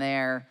not in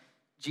there,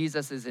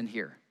 Jesus is in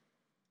here.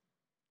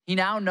 He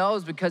now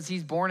knows because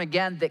he's born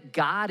again that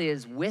God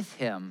is with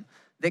him,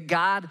 that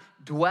God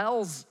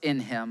dwells in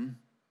him.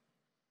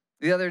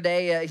 The other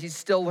day, he's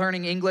still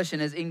learning English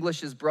and his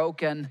English is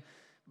broken,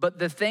 but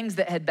the things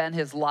that had been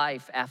his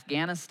life,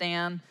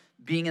 Afghanistan,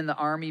 being in the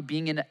army,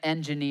 being an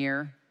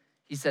engineer,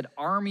 he said,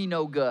 army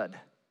no good,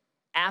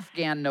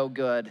 Afghan no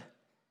good,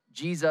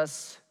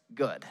 Jesus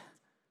good.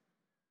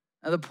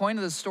 Now the point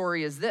of the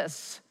story is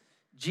this: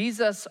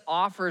 Jesus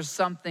offers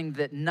something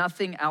that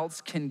nothing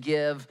else can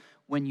give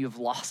when you've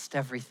lost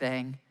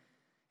everything.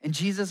 And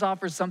Jesus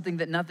offers something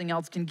that nothing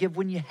else can give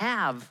when you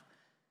have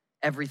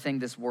everything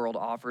this world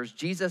offers.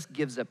 Jesus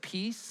gives a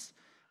peace,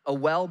 a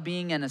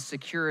well-being, and a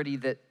security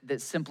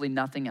that simply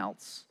nothing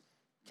else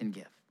can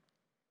give.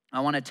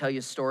 I want to tell you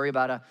a story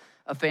about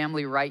a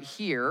family right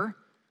here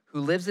who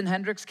lives in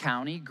Hendricks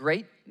County,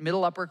 great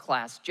middle upper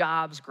class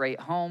jobs, great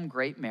home,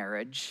 great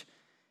marriage.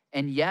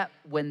 And yet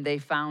when they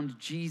found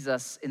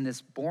Jesus in this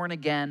born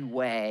again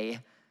way,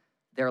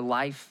 their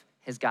life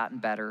has gotten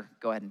better.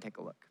 Go ahead and take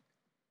a look.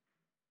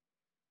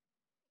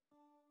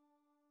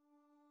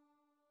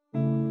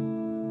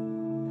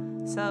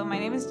 So my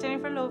name is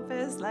Jennifer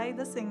Lopez, like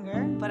the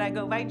singer, but I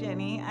go by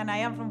Jenny, and I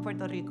am from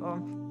Puerto Rico.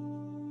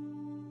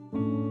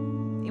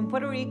 In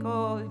Puerto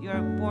Rico,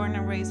 you're born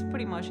and raised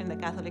pretty much in the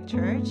Catholic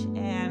Church,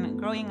 and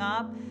growing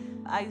up,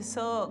 I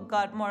saw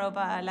God more of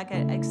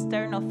an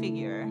external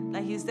figure.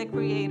 Like he's the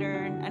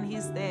creator, and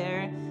he's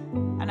there,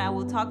 and I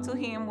will talk to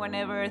him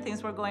whenever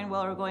things were going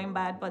well or going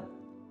bad, but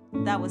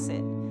that was it.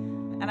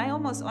 And I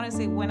almost,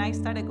 honestly, when I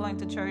started going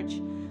to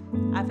church,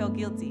 I felt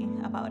guilty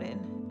about it.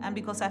 And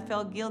because I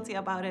felt guilty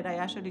about it, I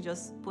actually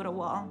just put a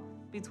wall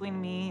between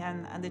me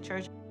and the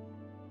church.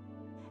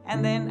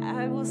 And then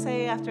I will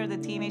say after the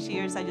teenage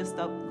years, I just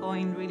stopped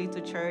going really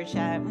to church.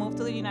 I moved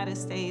to the United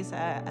States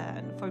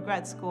for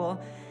grad school,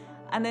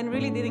 and then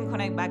really didn't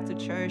connect back to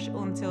church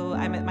until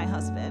I met my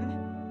husband.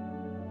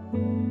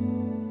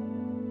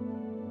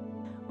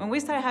 When we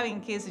started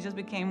having kids, it just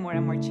became more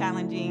and more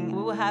challenging.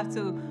 We would have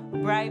to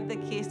bribe the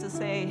kids to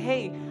say,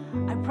 hey,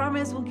 I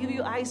promise we'll give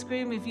you ice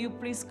cream if you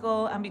please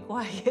go and be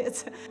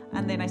quiet.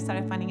 And then I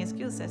started finding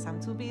excuses.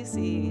 I'm too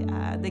busy,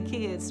 the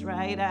kids,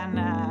 right?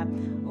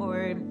 And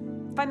or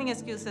finding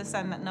excuses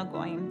and not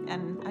going.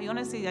 And I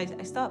honestly,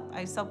 I stopped.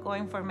 I stopped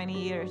going for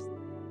many years.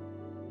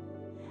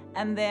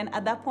 And then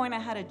at that point, I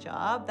had a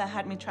job that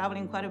had me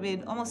traveling quite a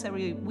bit, almost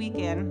every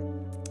weekend.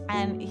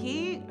 And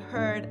he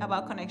heard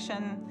about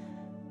Connection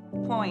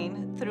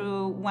Point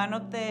through one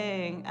of the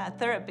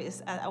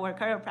therapists at our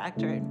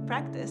chiropractor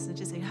practice. And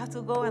she said, you have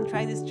to go and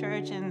try this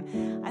church.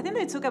 And I think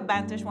they took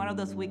advantage one of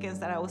those weekends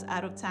that I was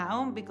out of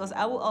town, because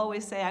I will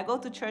always say, I go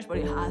to church, but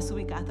it has to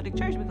be Catholic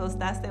church because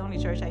that's the only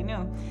church I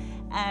knew.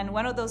 And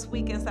one of those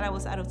weekends that I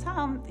was out of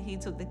town, he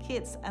took the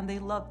kids and they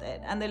loved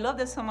it. And they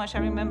loved it so much. I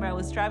remember I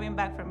was driving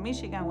back from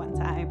Michigan one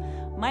time.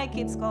 My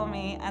kids call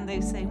me and they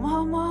say,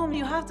 Mom,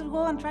 you have to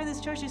go and try this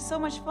church. It's so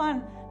much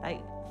fun.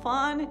 Like,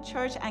 fun,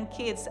 church, and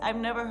kids. I've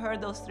never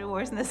heard those three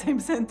words in the same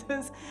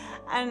sentence.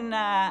 And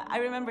I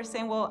remember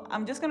saying, well,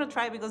 I'm just going to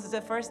try because it's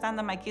the first time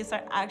that my kids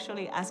are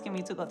actually asking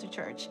me to go to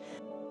church.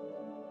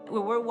 We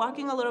were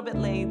walking a little bit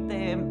late.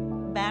 The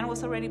band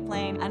was already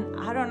playing,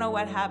 and I don't know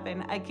what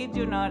happened. I kid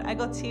you not, I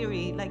got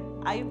teary. Like,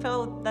 I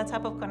felt that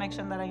type of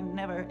connection that I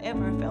never,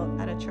 ever felt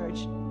at a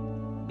church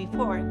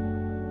before.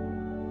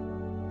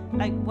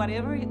 Like,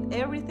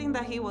 everything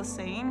that he was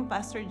saying,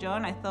 Pastor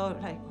John, I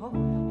thought, like,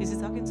 oh, is he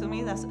talking to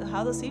me?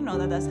 How does he know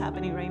that that's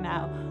happening right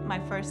now? My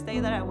first day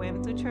that I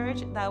went to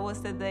church, that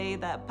was the day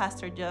that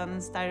Pastor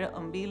John started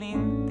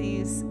unveiling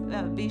this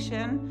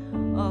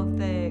vision of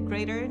the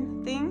greater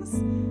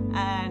things.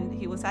 And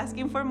he was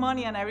asking for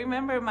money. And I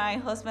remember my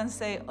husband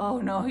say, oh,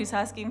 no, he's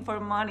asking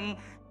for money.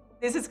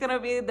 This is gonna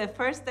be the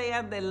first day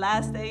and the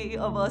last day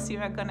of us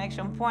here at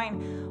Connection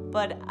Point.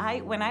 But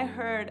when I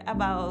heard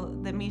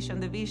about the mission,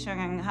 the vision,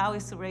 and how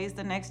it's to raise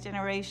the next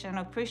generation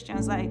of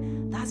Christians, like,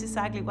 that's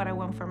exactly what I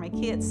want for my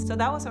kids. So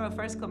that was our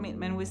first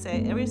commitment. We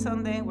said every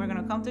Sunday we're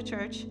gonna come to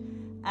church,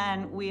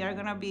 and we are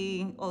gonna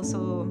be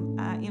also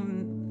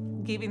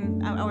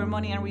giving our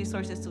money and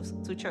resources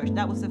to church.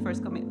 That was the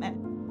first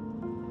commitment.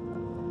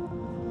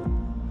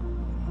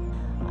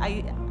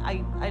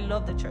 I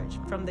love the church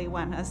from day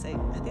one. I say,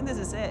 I think this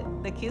is it.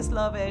 The kids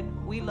love it,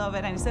 we love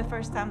it, and it's the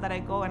first time that I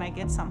go and I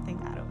get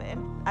something out of it.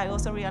 I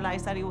also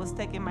realized that it was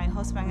taking my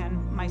husband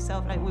and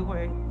myself, like we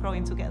were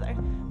growing together.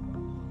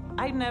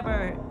 I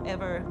never,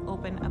 ever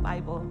opened a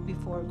Bible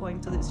before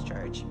going to this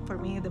church. For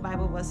me, the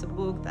Bible was a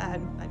book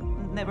that I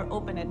never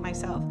opened it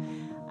myself.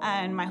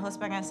 And my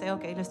husband and I say,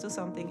 okay, let's do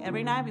something.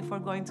 Every night before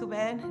going to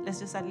bed, let's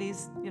just at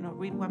least,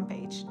 read one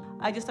page.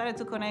 I just started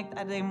to connect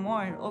a day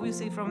more.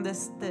 Obviously, from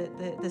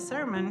the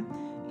sermon,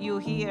 you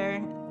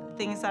hear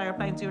things that are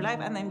applying to your life,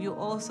 and then you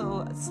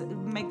also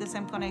make the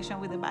same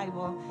connection with the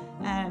Bible.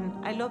 And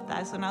I love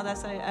that. So now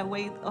that's a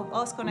way of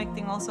us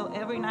connecting also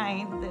every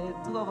night, the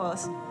two of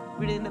us,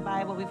 reading the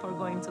Bible before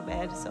going to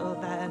bed. So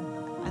that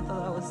I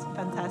thought that was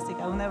fantastic.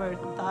 I never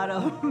thought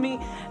of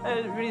me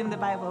reading the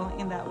Bible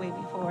in that way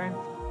before.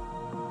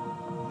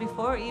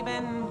 Before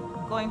even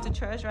going to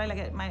church, right?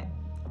 Like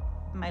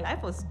my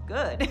life was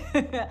good.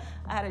 I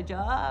had a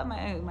job.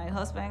 My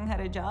husband had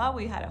a job.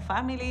 We had a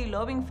family,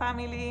 loving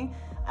family.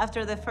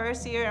 After the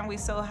first year, and we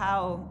saw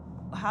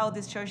how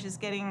this church is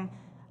getting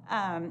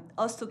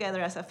us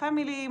together as a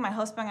family. My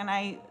husband and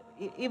I,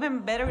 even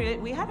better.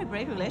 We had a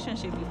great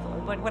relationship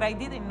before. But what I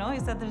didn't know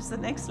is that there's the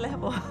next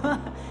level.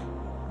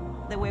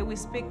 the way we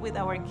speak with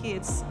our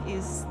kids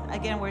is,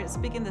 again, we're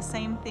speaking the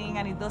same thing,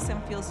 and it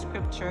doesn't feel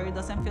scripture. It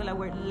doesn't feel like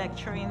we're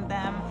lecturing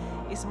them.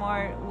 It's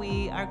more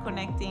we are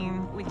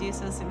connecting with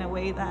Jesus in a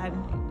way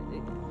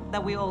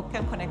that we all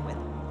can connect with,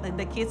 that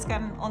the kids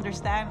can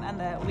understand and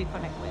that we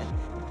connect with.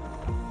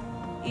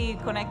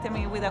 It connected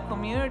me with a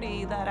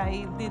community that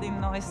I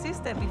didn't know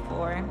existed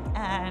before,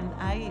 and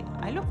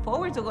I look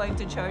forward to going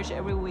to church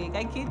every week.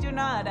 I kid you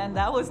not, and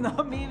that was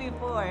not me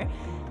before.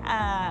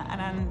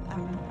 And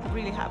I'm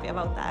really happy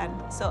about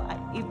that. So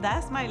if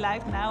that's my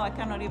life now, I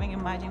cannot even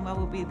imagine what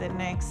will be the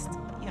next,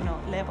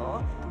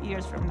 level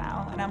years from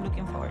now. And I'm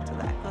looking forward to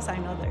that because I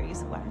know there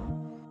is one.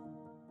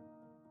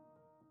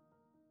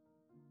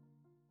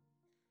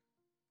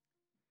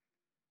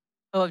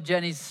 I love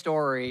Jenny's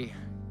story.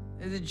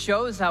 It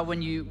shows how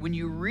when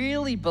you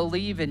really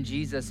believe in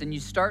Jesus and you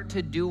start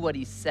to do what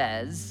he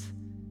says,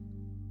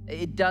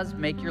 it does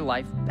make your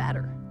life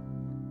better.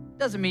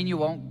 Doesn't mean you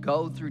won't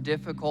go through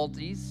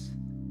difficulties,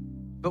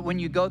 but when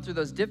you go through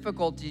those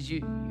difficulties,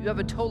 you have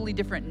a totally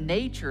different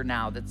nature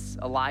now that's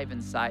alive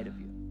inside of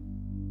you.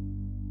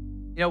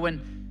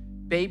 When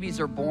babies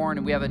are born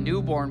and we have a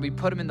newborn, we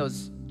put them in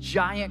those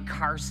giant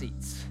car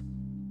seats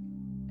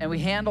and we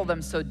handle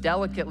them so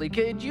delicately.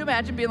 Could you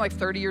imagine being like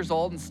 30 years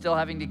old and still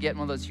having to get in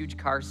one of those huge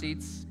car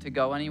seats to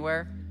go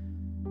anywhere?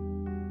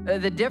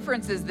 The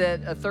difference is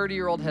that a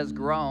 30-year-old has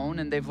grown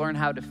and they've learned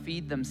how to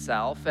feed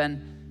themselves,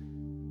 and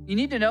you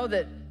need to know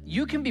that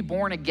you can be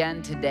born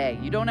again today.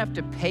 You don't have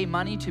to pay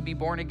money to be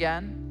born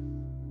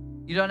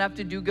again. You don't have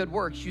to do good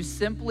works. You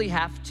simply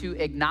have to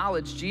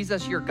acknowledge,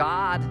 Jesus, you're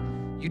God.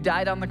 You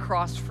died on the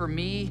cross for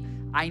me.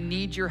 I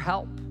need your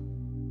help.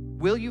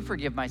 Will you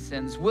forgive my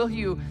sins? Will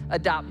you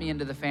adopt me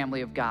into the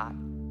family of God?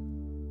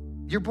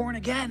 You're born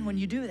again when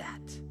you do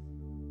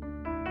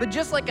that. But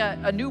just like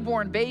a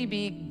newborn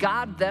baby,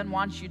 God then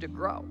wants you to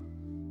grow.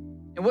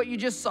 And what you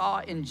just saw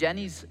in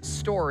Jenny's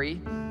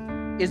story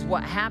is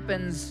what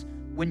happens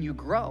when you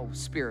grow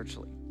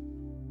spiritually.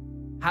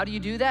 How do you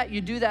do that?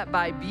 You do that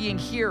by being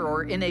here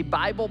or in a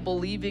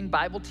Bible-believing,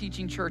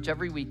 Bible-teaching church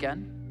every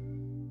weekend,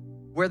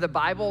 where the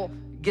Bible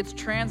gets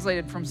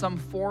translated from some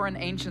foreign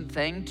ancient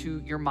thing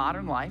to your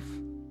modern life.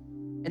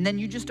 And then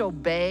you just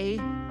obey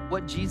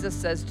what Jesus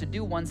says to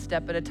do one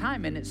step at a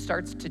time, and it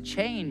starts to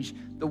change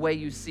the way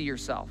you see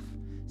yourself.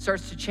 It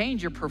starts to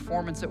change your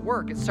performance at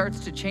work. It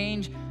starts to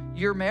change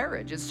your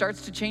marriage. It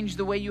starts to change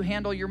the way you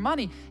handle your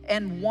money.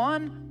 And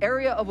one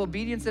area of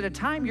obedience at a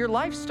time, your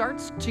life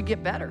starts to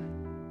get better.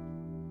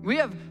 We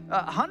have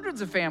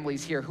hundreds of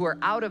families here who are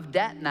out of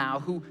debt now,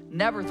 who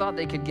never thought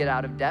they could get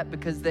out of debt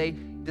because they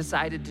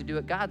decided to do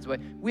it God's way.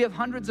 We have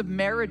hundreds of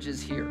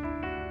marriages here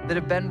that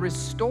have been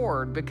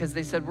restored because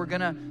they said, we're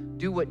gonna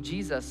do what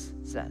Jesus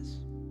says.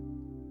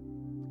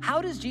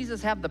 How does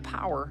Jesus have the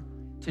power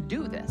to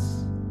do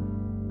this?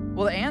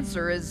 Well, the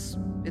answer is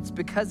it's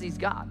because he's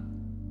God.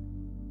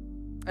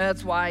 And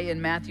that's why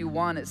in Matthew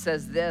 1, it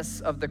says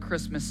this of the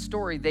Christmas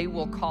story, they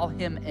will call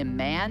him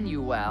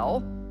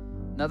Emmanuel,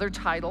 another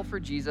title for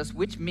Jesus,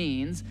 which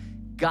means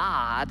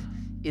God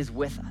is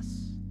with us.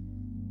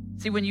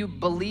 See, when you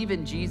believe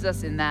in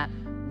Jesus in that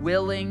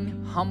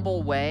willing,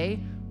 humble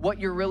way, what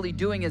you're really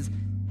doing is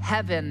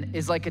heaven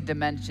is like a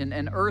dimension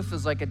and earth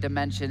is like a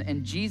dimension,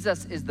 and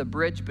Jesus is the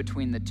bridge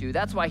between the two.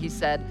 That's why he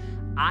said,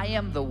 I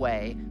am the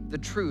way, the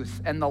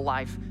truth, and the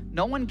life.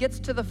 No one gets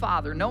to the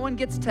Father, no one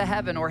gets to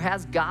heaven or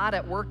has God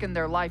at work in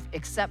their life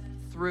except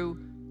through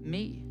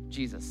me,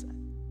 Jesus said.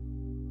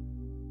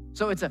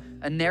 So it's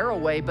a narrow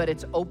way, but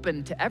it's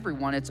open to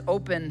everyone. It's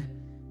open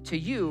to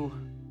you.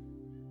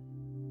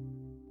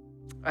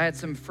 I had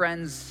some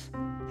friends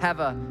have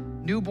a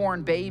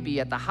newborn baby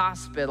at the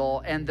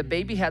hospital, and the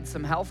baby had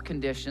some health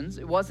conditions.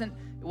 It wasn't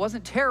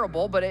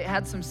terrible, but it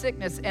had some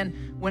sickness. And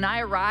when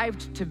I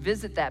arrived to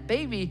visit that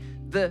baby,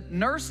 the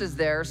nurses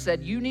there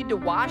said, you need to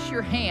wash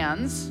your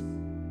hands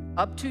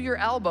up to your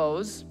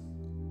elbows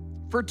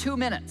for 2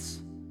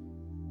 minutes.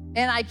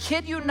 And I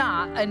kid you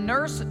not, a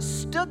nurse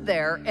stood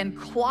there and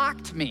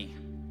clocked me.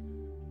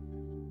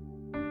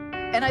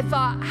 And I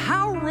thought,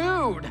 how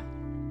rude.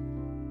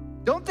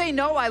 Don't they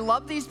know I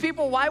love these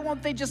people? Why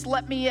won't they just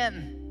let me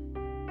in?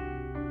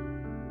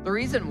 The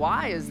reason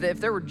why is that if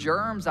there were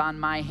germs on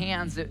my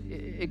hands,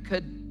 it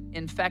could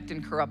infect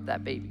and corrupt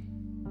that baby.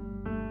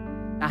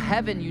 Now,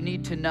 heaven, you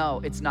need to know,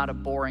 it's not a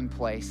boring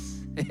place.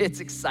 It's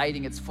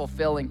exciting, it's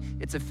fulfilling,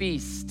 it's a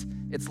feast,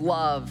 it's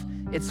love,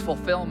 it's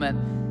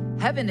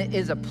fulfillment. Heaven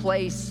is a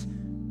place,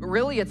 but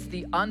really it's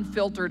the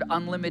unfiltered,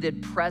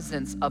 unlimited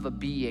presence of a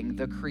being,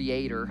 the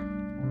Creator.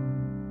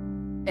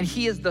 And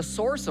he is the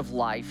source of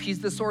life. He's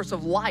the source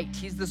of light.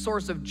 He's the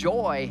source of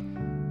joy.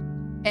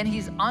 And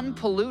he's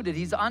unpolluted.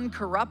 He's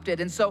uncorrupted.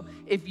 And so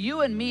if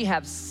you and me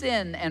have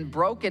sin and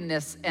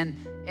brokenness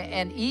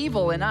and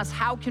evil in us,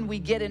 how can we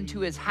get into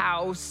his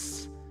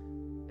house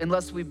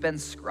unless we've been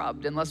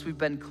scrubbed, unless we've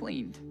been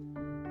cleaned?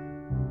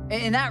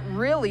 And that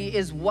really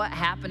is what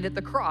happened at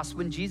the cross.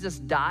 When Jesus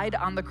died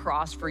on the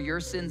cross for your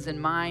sins and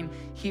mine,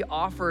 he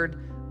offered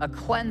a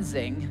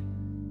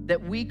cleansing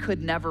that we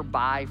could never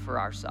buy for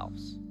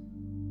ourselves.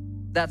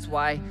 That's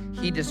why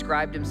he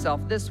described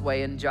himself this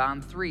way in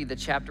John 3, the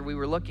chapter we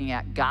were looking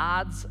at.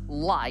 God's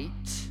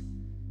light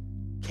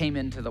came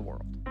into the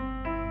world.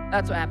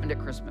 That's what happened at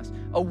Christmas.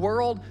 A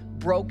world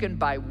broken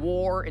by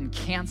war and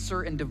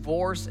cancer and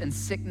divorce and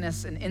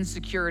sickness and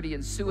insecurity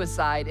and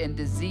suicide and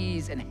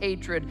disease and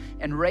hatred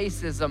and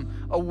racism.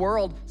 A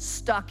world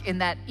stuck in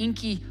that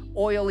inky,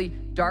 oily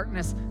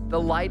darkness. The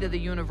light of the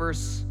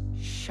universe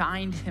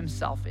shined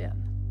himself in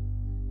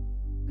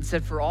and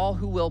said, for all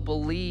who will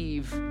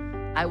believe,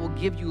 I will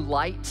give you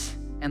light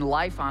and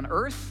life on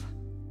earth,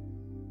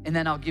 and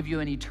then I'll give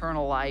you an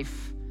eternal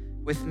life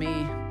with me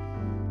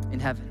in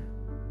heaven.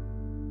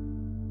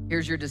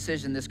 Here's your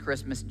decision this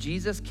Christmas.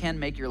 Jesus can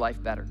make your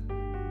life better.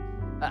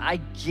 I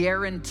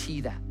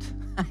guarantee that.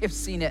 I have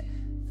seen it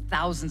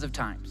thousands of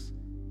times.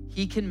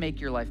 He can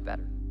make your life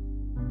better.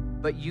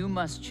 But you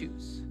must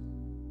choose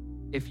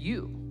if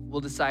you will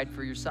decide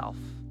for yourself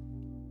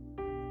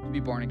to be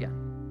born again.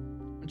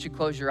 Why don't you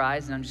close your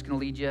eyes, and I'm just going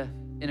to lead you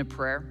in a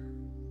prayer.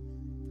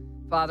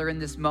 Father, in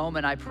this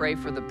moment, I pray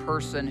for the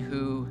person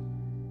who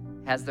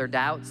has their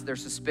doubts, their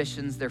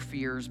suspicions, their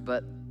fears,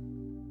 but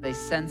they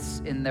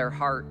sense in their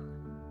heart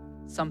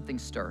something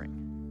stirring.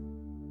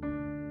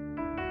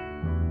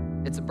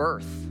 It's a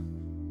birth,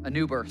 a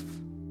new birth.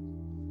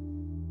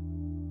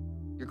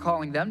 You're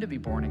calling them to be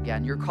born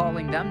again. You're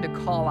calling them to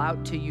call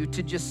out to you,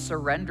 to just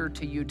surrender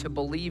to you, to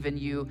believe in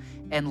you,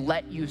 and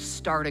let you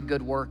start a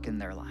good work in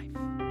their life.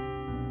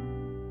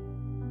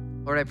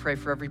 Lord, I pray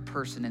for every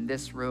person in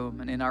this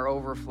room and in our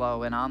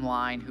overflow and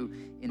online who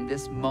in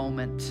this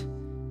moment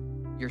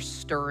you're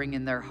stirring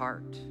in their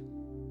heart.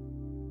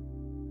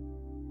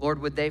 Lord,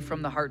 would they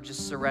from the heart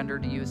just surrender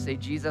to you and say,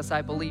 Jesus,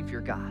 I believe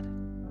you're God.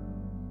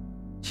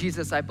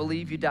 Jesus, I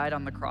believe you died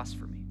on the cross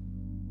for me.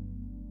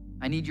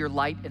 I need your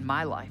light in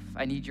my life.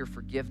 I need your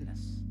forgiveness.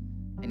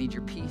 I need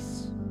your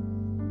peace.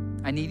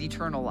 I need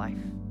eternal life.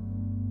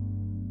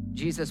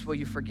 Jesus, will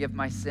you forgive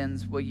my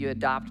sins? Will you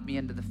adopt me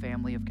into the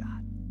family of God?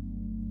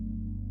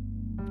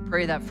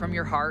 Pray that from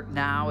your heart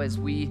now as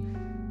we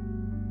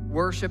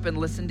worship and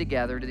listen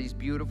together to these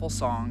beautiful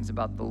songs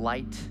about the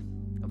light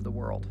of the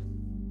world.